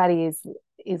satiety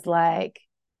is like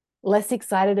less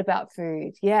excited about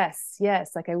food. Yes,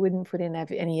 like I wouldn't put in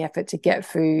any effort to get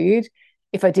food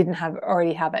if I didn't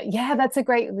already have it. Yeah, that's a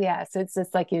great, yeah. So it's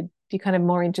just like you're kind of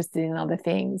more interested in other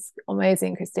things.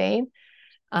 Amazing, Christine.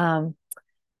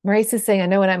 Marissa's saying, I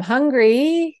know when I'm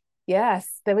hungry. Yes,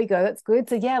 there we go. That's good.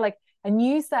 So yeah, like, and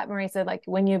use that, Marissa, like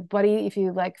when your body, if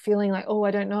you like feeling like, oh,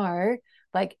 I don't know,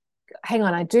 like, hang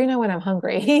on, I do know when I'm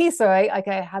hungry. So I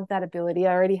have that ability.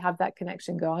 I already have that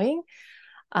connection going.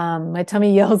 My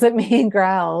tummy yells at me and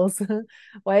growls.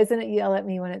 Why doesn't it yell at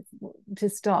me when it's to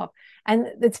stop? And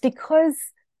it's because,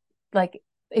 like,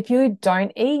 if you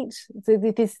don't eat, so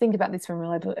think about this from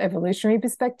an evolutionary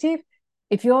perspective.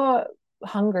 If you're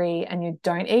hungry and you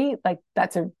don't eat, like,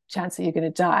 that's a chance that you're going to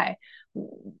die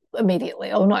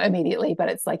immediately, or not immediately, but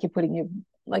it's like you're putting your,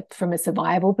 like, from a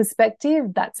survival perspective,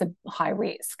 that's a high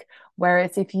risk.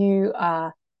 Whereas if you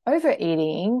are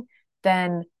overeating,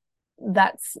 then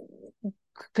that's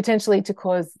potentially to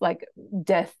cause like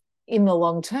death in the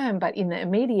long term, but in the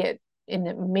immediate,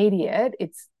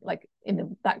 it's like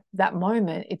that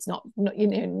moment, it's not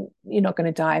you're not going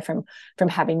to die from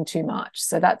having too much.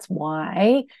 So that's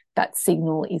why that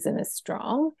signal isn't as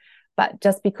strong. But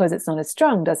just because it's not as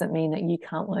strong doesn't mean that you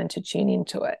can't learn to tune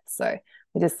into it. So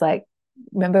we're just like,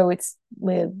 remember,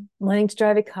 we're learning to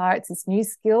drive a car. It's this new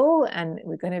skill, and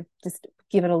we're going to just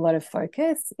give it a lot of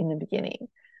focus in the beginning.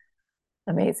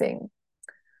 Amazing.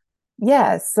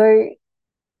 Yeah. So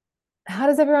how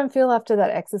does everyone feel after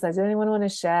that exercise? Does anyone want to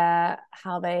share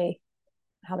how they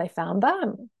found that?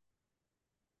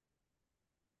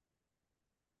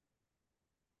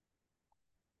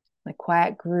 Like,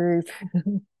 quiet group.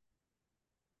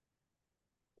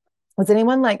 Was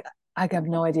anyone like, I have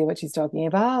no idea what she's talking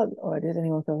about, or did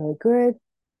anyone feel really good?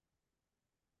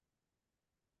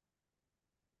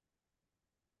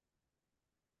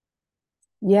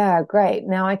 Yeah, great.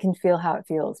 Now I can feel how it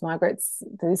feels. Margaret's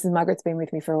been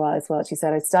with me for a while as well. She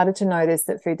said, I started to notice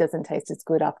that food doesn't taste as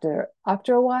good after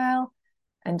a while.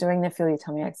 And doing the feel your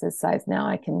tummy exercise, now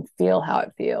I can feel how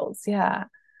it feels. Yeah.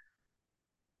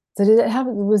 So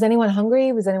was anyone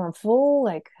hungry? Was anyone full?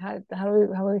 Like, how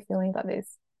are we feeling about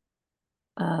this?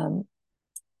 Um,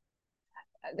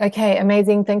 okay,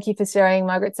 amazing. Thank you for sharing.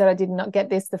 Margaret said, I did not get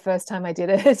this the first time I did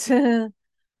it.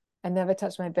 I never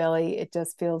touch my belly. It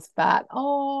just feels fat.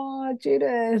 Oh,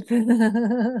 Judith.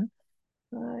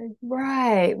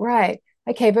 Right.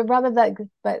 Okay,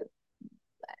 but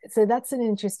so that's an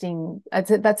interesting,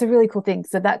 that's a really cool thing.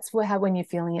 So that's how, when you're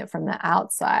feeling it from the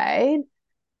outside,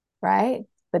 right?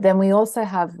 But then we also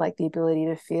have like the ability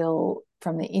to feel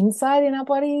from the inside in our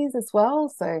bodies as well.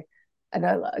 So I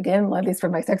know, again, learned this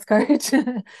from my sex coach.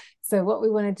 So what we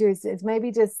want to do is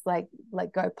maybe just like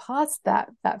go past that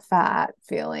fat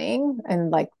feeling and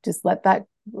like just let that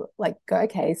like go.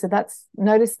 Okay, so that's,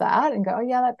 notice that and go, oh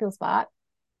yeah, that feels fat,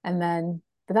 and then,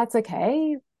 but that's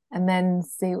okay. And then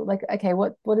see, like, okay,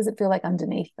 what does it feel like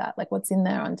underneath that? Like, what's in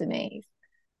there underneath,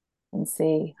 and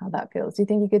see how that feels. Do you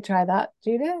think you could try that,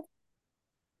 Judith?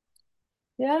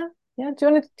 Yeah. Do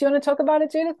you want to talk about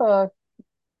it, Judith, or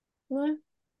no?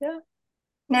 Yeah.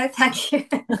 No, thank you.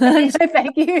 No,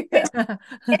 thank you. It's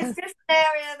just an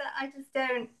area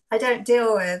that I don't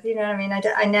deal with. You know what I mean?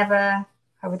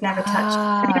 I would never touch it.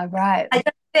 Ah, right. I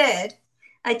just did.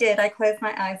 I did. I closed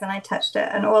my eyes and I touched it,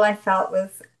 and all I felt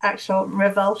was actual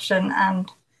revulsion and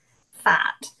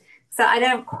fat. So I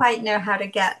don't quite know how to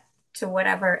get to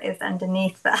whatever is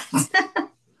underneath that.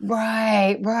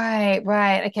 Right, right,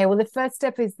 right. Okay, well, the first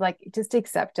step is like just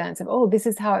acceptance of, oh, this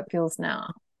is how it feels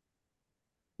now.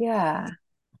 Yeah.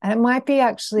 And it might be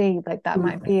actually like that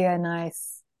might be a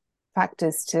nice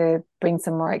practice to bring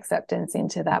some more acceptance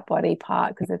into that body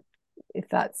part. Because if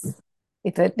that's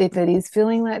if it is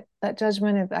feeling that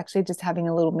judgment, of actually just having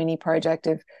a little mini project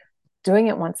of doing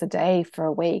it once a day for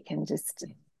a week, and just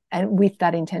and with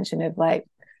that intention of like,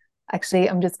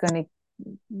 actually I'm just going to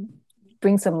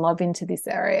bring some love into this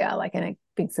area, like, and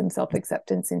bring some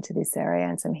self-acceptance into this area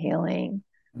and some healing.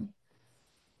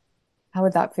 How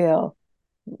would that feel?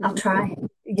 I'll try.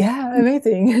 Yeah,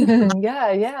 amazing.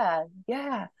 Yeah,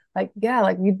 yeah, like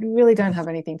you really don't have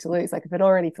anything to lose. Like if it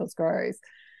already feels gross,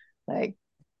 like,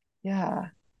 yeah,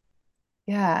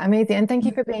 yeah, amazing. And thank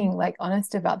you for being like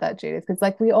honest about that, Judith, because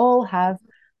like we all have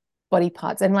body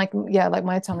parts, and like, yeah, like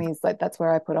my tummy is like, that's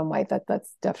where I put on weight.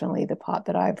 That's definitely the part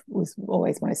that I was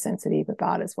always most sensitive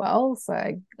about as well. So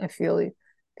I feel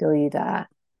you there.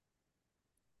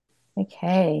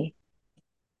 Okay,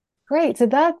 great. So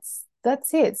that's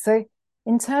it. So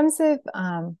in terms of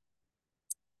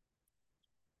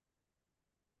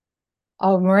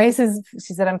oh, Marie says,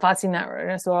 she said, I'm fasting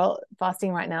that, so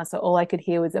fasting right now. So all I could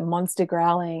hear was a monster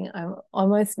growling. I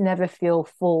almost never feel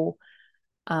full.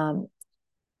 Um,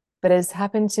 but it's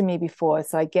happened to me before.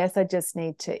 So I guess I just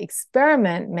need to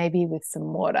experiment maybe with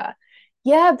some water.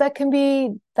 Yeah, that can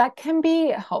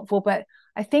be helpful. But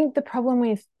I think the problem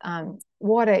with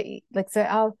water, like,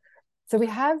 so we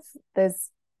have, there's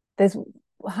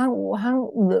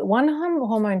one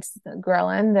hormone,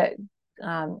 ghrelin, that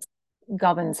um,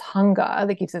 governs hunger,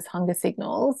 that gives us hunger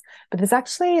signals. But there's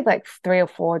actually like 3 or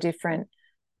 4 different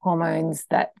hormones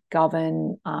that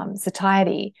govern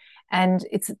satiety. And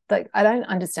it's like, I don't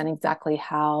understand exactly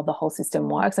how the whole system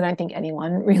works. I don't think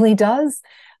anyone really does.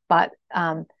 But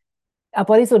our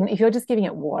bodies will, if you're just giving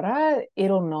it water,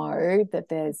 it'll know that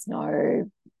there's no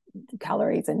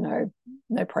calories and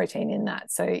no protein in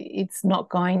that. So it's not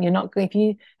going, you're not, if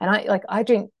you, and I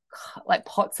drink like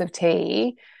pots of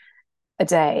tea a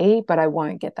day, but I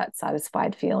won't get that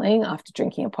satisfied feeling after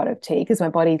drinking a pot of tea, because my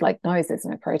body like knows there's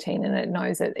no protein in it.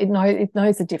 It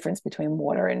knows the difference between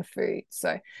water and food.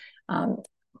 So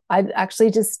I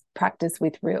actually just practice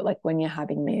with real, like when you're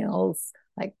having meals,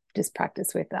 like just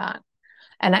practice with that.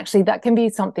 And actually that can be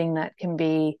something that can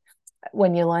be,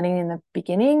 when you're learning in the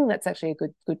beginning, that's actually a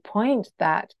good point,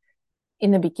 that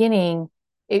in the beginning,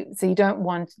 so you don't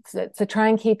want, so try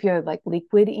and keep your like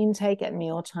liquid intake at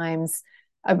meal times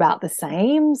about the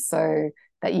same, so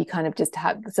that you kind of just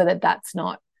have, so that that's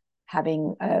not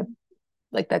having a,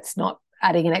 like, that's not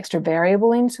adding an extra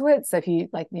variable into it. So if you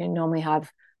like, you normally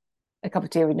have a cup of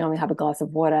tea, or you normally have a glass of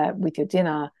water with your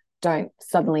dinner, don't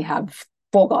suddenly have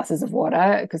 4 glasses of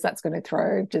water, because that's going to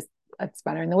throw just a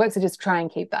spanner in the works. So just try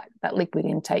and keep that liquid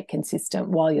intake consistent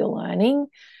while you're learning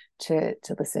to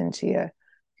listen to your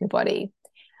body.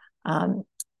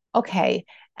 Okay,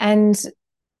 and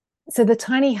so the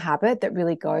tiny habit that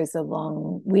really goes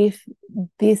along with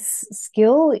this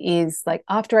skill is like,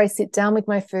 after I sit down with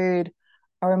my food,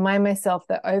 I remind myself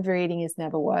that overeating is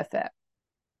never worth it.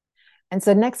 And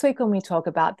so next week when we talk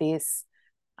about this,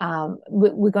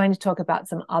 we're going to talk about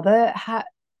some other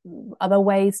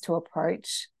ways to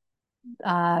approach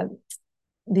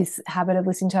this habit of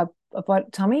listening to our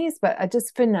tummies. But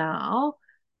just for now,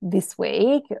 this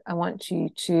week, I want you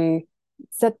to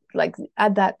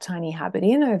add that tiny habit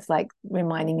in of like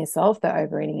reminding yourself that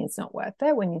overeating is not worth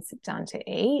it when you sit down to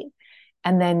eat.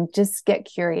 And then just get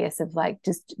curious of like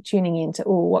just tuning into,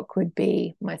 oh, what could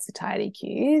be my satiety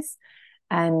cues.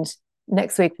 And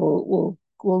next week we'll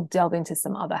delve into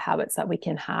some other habits that we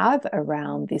can have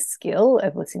around this skill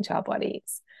of listening to our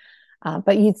bodies.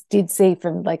 But you did see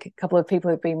from like a couple of people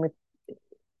who've been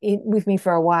with me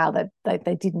for a while that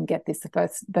they didn't get this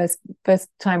the first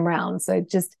time round. So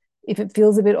just, if it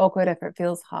feels a bit awkward, if it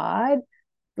feels hard,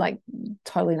 like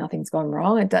totally nothing's gone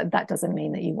wrong. That doesn't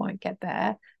mean that you won't get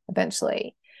there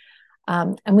eventually.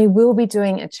 And we will be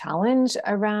doing a challenge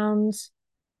around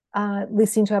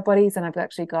listening to our bodies, and I've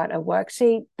actually got a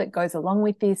worksheet that goes along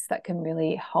with this that can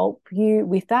really help you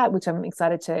with that, which I'm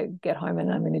excited to get home,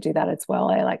 and I'm going to do that as well.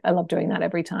 I love doing that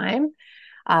every time.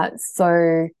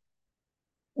 So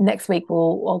next week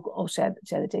I'll share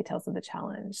the details of the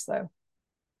challenge. So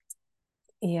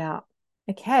yeah,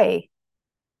 okay,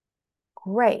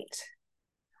 Great.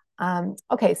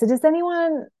 Okay, so does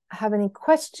anyone have any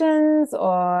questions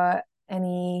or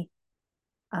any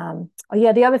oh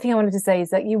yeah, the other thing I wanted to say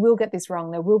is that you will get this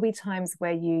wrong. There will be times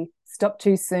where you stop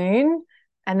too soon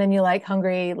and then you're like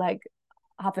hungry like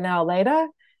half an hour later.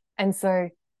 And so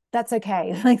that's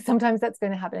okay. Like sometimes that's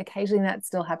going to happen. Occasionally that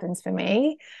still happens for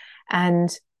me. And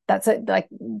that's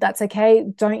okay.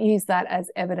 Don't use that as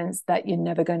evidence that you're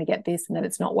never going to get this and that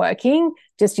it's not working.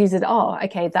 Just use it, oh,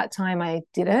 okay, that time I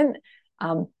didn't.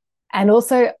 And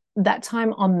also that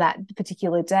time on that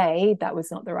particular day, that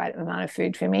was not the right amount of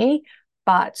food for me.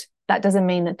 But that doesn't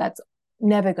mean that that's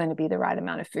never going to be the right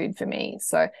amount of food for me.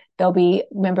 So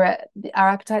remember, our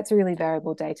appetites are really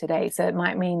variable day to day. So it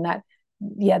might mean that,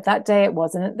 yeah, that day it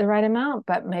wasn't the right amount,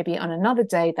 but maybe on another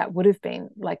day that would have been,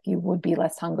 like, you would be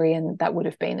less hungry and that would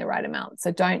have been the right amount.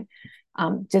 So don't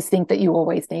just think that you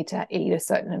always need to eat a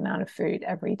certain amount of food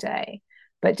every day,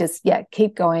 but just, yeah,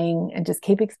 keep going and just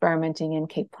keep experimenting and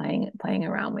keep playing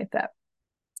around with that.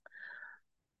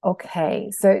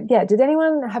 Okay, so yeah, did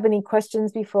anyone have any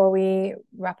questions before we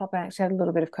wrap up? I actually had a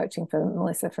little bit of coaching for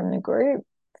Melissa from the group.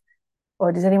 Or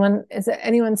is there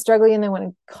anyone struggling and they want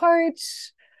to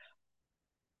coach?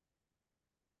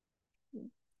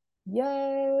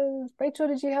 Yes. Rachel,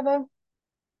 did you have a?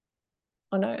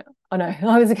 Oh no,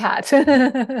 I was a cat.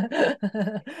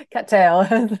 Cat tail.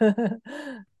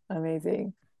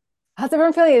 Amazing. How's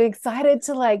everyone feeling? Excited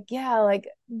to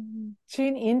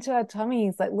tune into our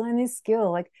tummies, like learn this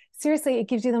skill. Like seriously, it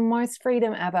gives you the most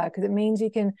freedom ever because it means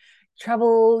you can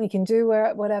travel, you can do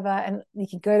whatever, and you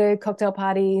can go to cocktail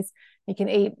parties, you can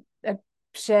eat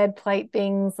shared plate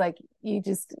things. Like you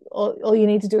just all you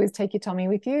need to do is take your tummy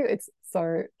with you. It's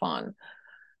so fun.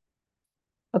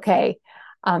 Okay.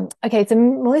 Okay, so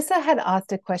Melissa had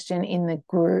asked a question in the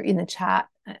chat,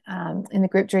 in the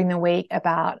group during the week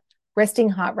about resting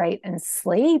heart rate and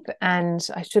sleep, and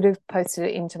I should have posted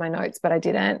it into my notes, but I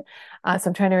didn't. So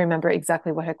I'm trying to remember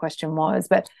exactly what her question was,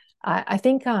 but I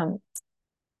think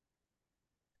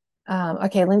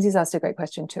okay, Lindsay's asked a great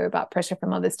question too about pressure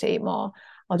from others to eat more.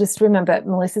 I'll just remember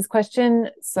Melissa's question.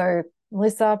 So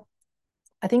Melissa,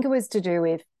 I think it was to do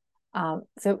with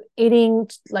so eating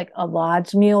like a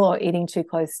large meal or eating too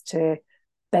close to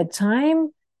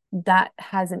bedtime, that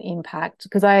has an impact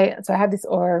because I have this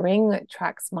Aura ring that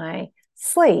tracks my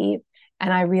sleep,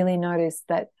 and I really notice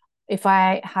that if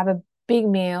I have a big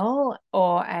meal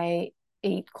or I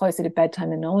eat closer to bedtime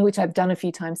than normal, which I've done a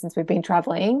few times since we've been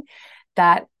traveling,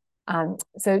 that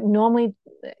so normally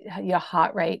your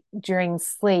heart rate during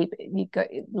sleep, you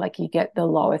get the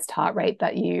lowest heart rate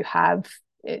that you have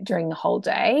during the whole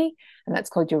day, and that's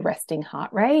called your resting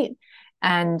heart rate.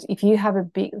 And if you have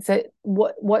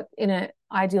what in an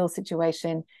ideal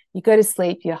situation, you go to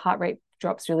sleep, your heart rate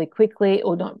drops really quickly,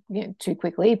 or not too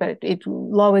quickly, but it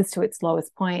lowers to its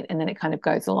lowest point, and then it kind of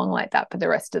goes along like that for the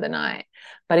rest of the night.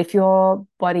 But if your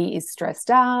body is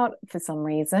stressed out for some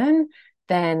reason,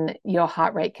 then your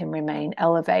heart rate can remain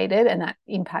elevated, and that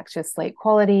impacts your sleep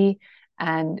quality.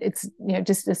 And it's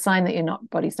just a sign that your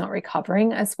body's not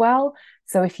recovering as well.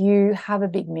 So if you have a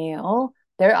big meal,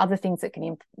 there are other things that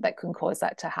can cause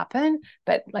that to happen,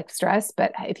 but like stress.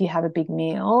 But if you have a big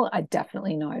meal, I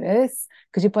definitely notice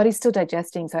because your body's still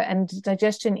digesting. So, and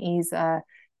digestion is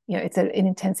it's an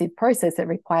intensive process that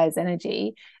requires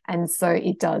energy, and so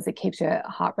it keeps your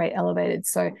heart rate elevated.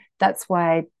 So that's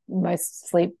why most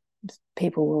sleep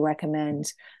people will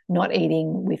recommend not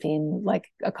eating within like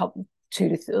a couple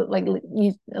 2 to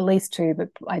at least 2, but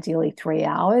ideally 3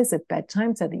 hours of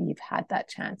bedtime, so that you've had that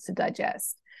chance to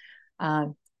digest.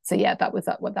 So yeah, that was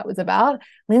what that was about.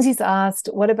 Lindsay's asked,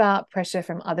 what about pressure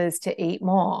from others to eat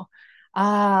more?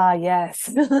 Yes,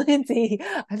 Lindsay,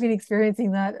 I've been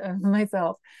experiencing that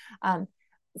myself.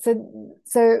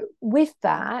 So with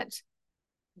that,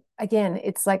 again,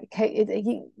 it's like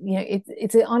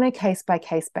it's on a case by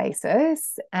case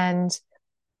basis, and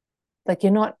like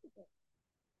you're not.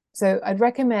 So I'd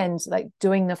recommend like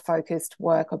doing the focused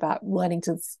work about learning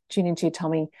to tune into your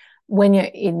tummy when you're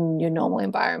in your normal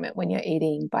environment, when you're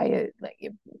eating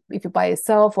if you're by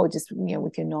yourself or just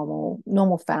with your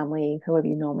normal family, whoever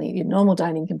your normal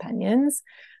dining companions.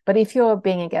 But if you're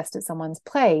being a guest at someone's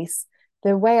place,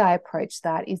 the way I approach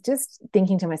that is just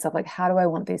thinking to myself, like, how do I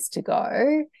want this to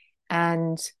go?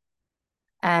 And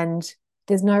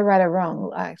there's no right or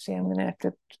wrong. Actually, I'm going to have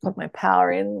to plug my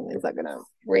power in. Is that going to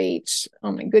reach?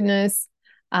 Oh my goodness.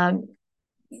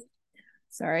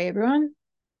 Sorry, everyone.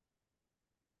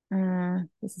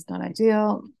 This is not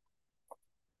ideal.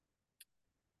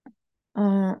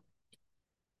 Oh,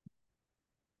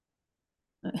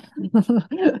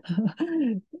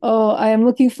 I am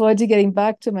looking forward to getting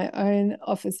back to my own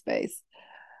office space.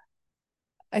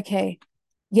 Okay.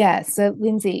 Yeah. So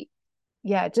Lindsay,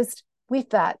 yeah, just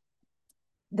with that,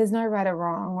 there's no right or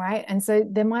wrong, right? And so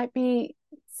there might be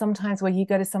sometimes where you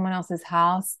go to someone else's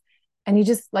house and you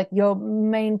just like your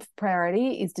main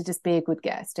priority is to just be a good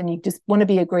guest and you just want to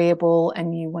be agreeable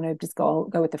and you want to just go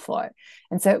with the flow.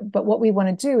 And so, but what we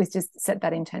want to do is just set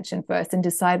that intention first and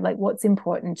decide like what's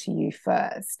important to you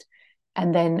first.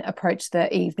 And then approach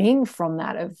the evening from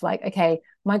that of like, okay,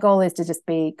 my goal is to just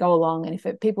go along. And if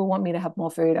people want me to have more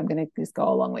food, I'm going to just go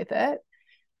along with it.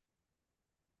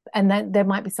 And then there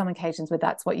might be some occasions where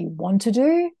that's what you want to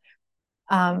do.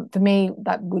 For me,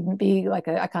 that wouldn't be like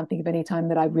I can't think of any time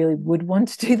that I really would want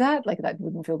to do that. Like that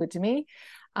wouldn't feel good to me.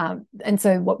 And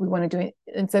so what we want to do,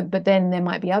 and so, but then there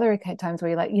might be other times where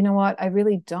you're like, you know what, I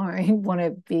really don't want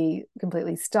to be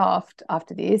completely stuffed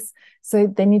after this. So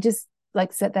then you just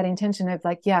like set that intention of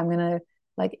like, yeah, I'm going to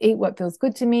like eat what feels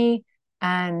good to me.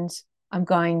 And I'm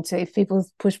going to, if people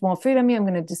push more food on me, I'm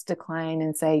going to just decline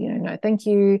and say, no, thank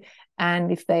you. And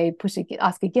if they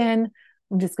ask again,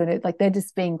 I'm just going to like, they're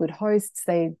just being good hosts.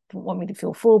 They want me to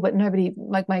feel full, but nobody,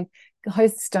 like my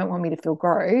hosts don't want me to feel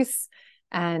gross.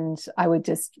 And I would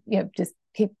just, just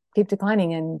keep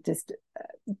declining and just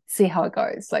see how it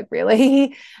goes, like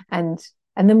really. And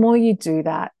the more you do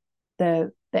that,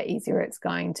 the easier it's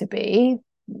going to be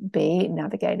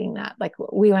navigating that. Like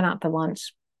we went out for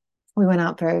lunch. We went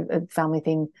out for a family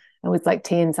thing. It was like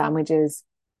tea and sandwiches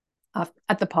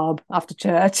at the pub after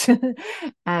church.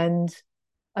 And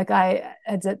like I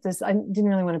didn't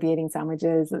really want to be eating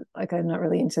sandwiches. Like I'm not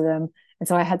really into them. And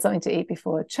so I had something to eat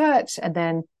before church. And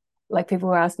then like people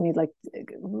were asking me like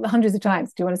hundreds of times,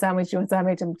 do you want a sandwich? Do you want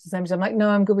a sandwich? I'm like, no,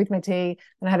 I'm good with my tea.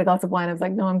 And I had a glass of wine. I was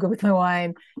like, no, I'm good with my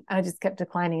wine. And I just kept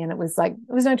declining. And it was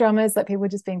no dramas. Like people were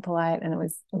just being polite and it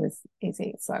was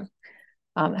easy. So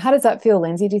how does that feel,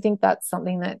 Lindsay? Do you think that's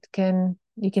something that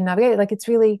you can navigate? Like it's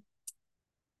really,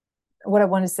 what I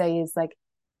want to say is like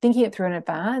thinking it through in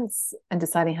advance and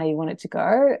deciding how you want it to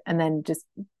go and then just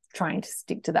trying to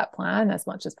stick to that plan as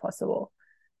much as possible.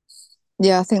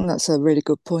 Yeah, I think that's a really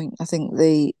good point. I think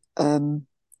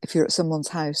if you're at someone's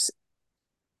house,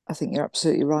 I think you're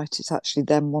absolutely right. It's actually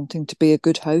them wanting to be a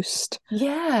good host.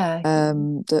 Yeah.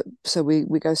 So we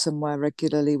go somewhere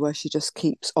regularly where she just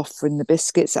keeps offering the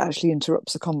biscuits. It actually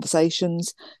interrupts the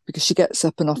conversations because she gets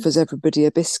up and offers everybody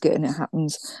a biscuit, and it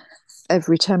happens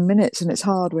every 10 minutes. And it's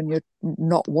hard when you're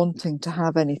not wanting to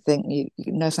have anything.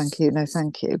 No, thank you, no,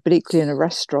 thank you. But equally in a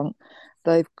restaurant,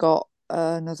 they've got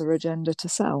another agenda to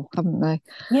sell, haven't they?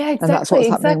 Yeah, And that's what's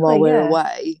happening while we're yeah.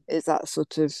 away, is that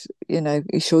sort of, are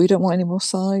you sure you don't want any more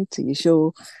sides? Are you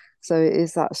sure? So it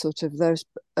is that sort of,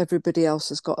 everybody else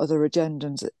has got other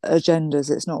agendas.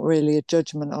 It's not really a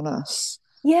judgment on us.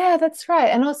 Yeah, that's right.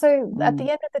 And also at the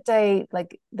end of the day,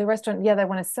 like the restaurant, yeah, they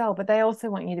want to sell, but they also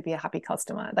want you to be a happy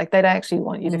customer. Like they don't actually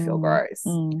want you to feel gross.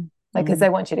 Like because they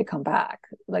want you to come back.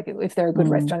 Like if they're a good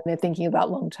restaurant, they're thinking about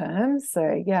long term.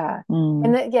 So yeah.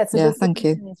 And so yeah, thank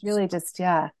you. Is really just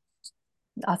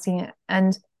asking it.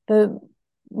 And the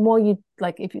more you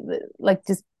like, if you like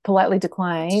just politely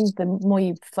decline, the more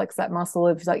you flex that muscle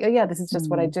of like, oh yeah, this is just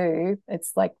what I do.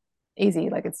 It's like easy,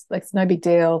 like it's no big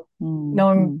deal. No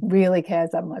one really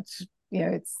cares that much.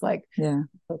 It's like so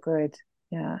good.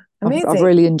 Yeah, amazing. I've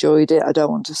really enjoyed it. I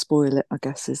don't want to spoil it, I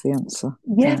guess, is the answer.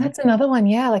 Yeah, that's another one.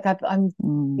 Yeah, like I had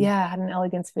an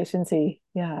elegant sufficiency.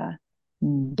 Yeah,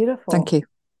 beautiful. Thank you.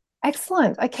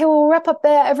 Excellent. Okay, well, we'll wrap up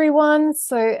there, everyone.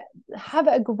 So have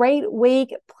a great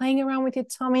week playing around with your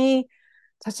tummy,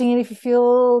 touching it if you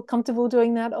feel comfortable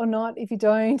doing that or not. If you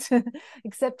don't,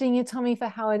 accepting your tummy for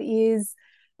how it is,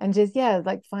 and just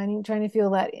like trying to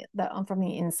feel that on from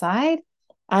the inside.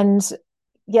 And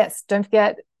yes, don't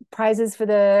forget prizes for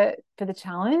the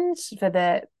challenge, for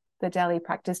the daily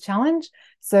practice challenge.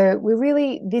 So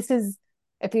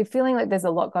if you're feeling like there's a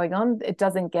lot going on, it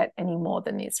doesn't get any more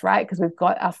than this, right? Because we've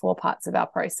got our 4 parts of our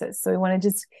process. So we want to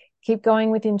just keep going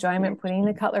with enjoyment, putting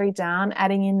the cutlery down,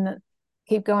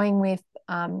 keep going with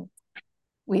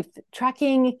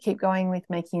tracking, keep going with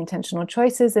making intentional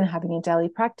choices and having a daily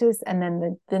practice. And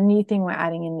then the new thing we're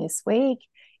adding in this week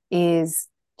is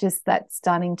just that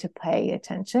starting to pay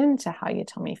attention to how your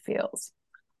tummy feels.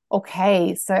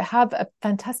 Okay, so have a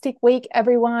fantastic week,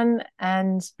 everyone.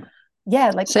 And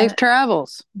safe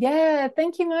travels. Yeah,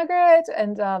 thank you, Margaret.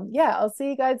 And I'll see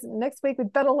you guys next week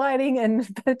with better lighting and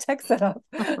better tech setup.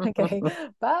 Okay,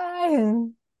 bye.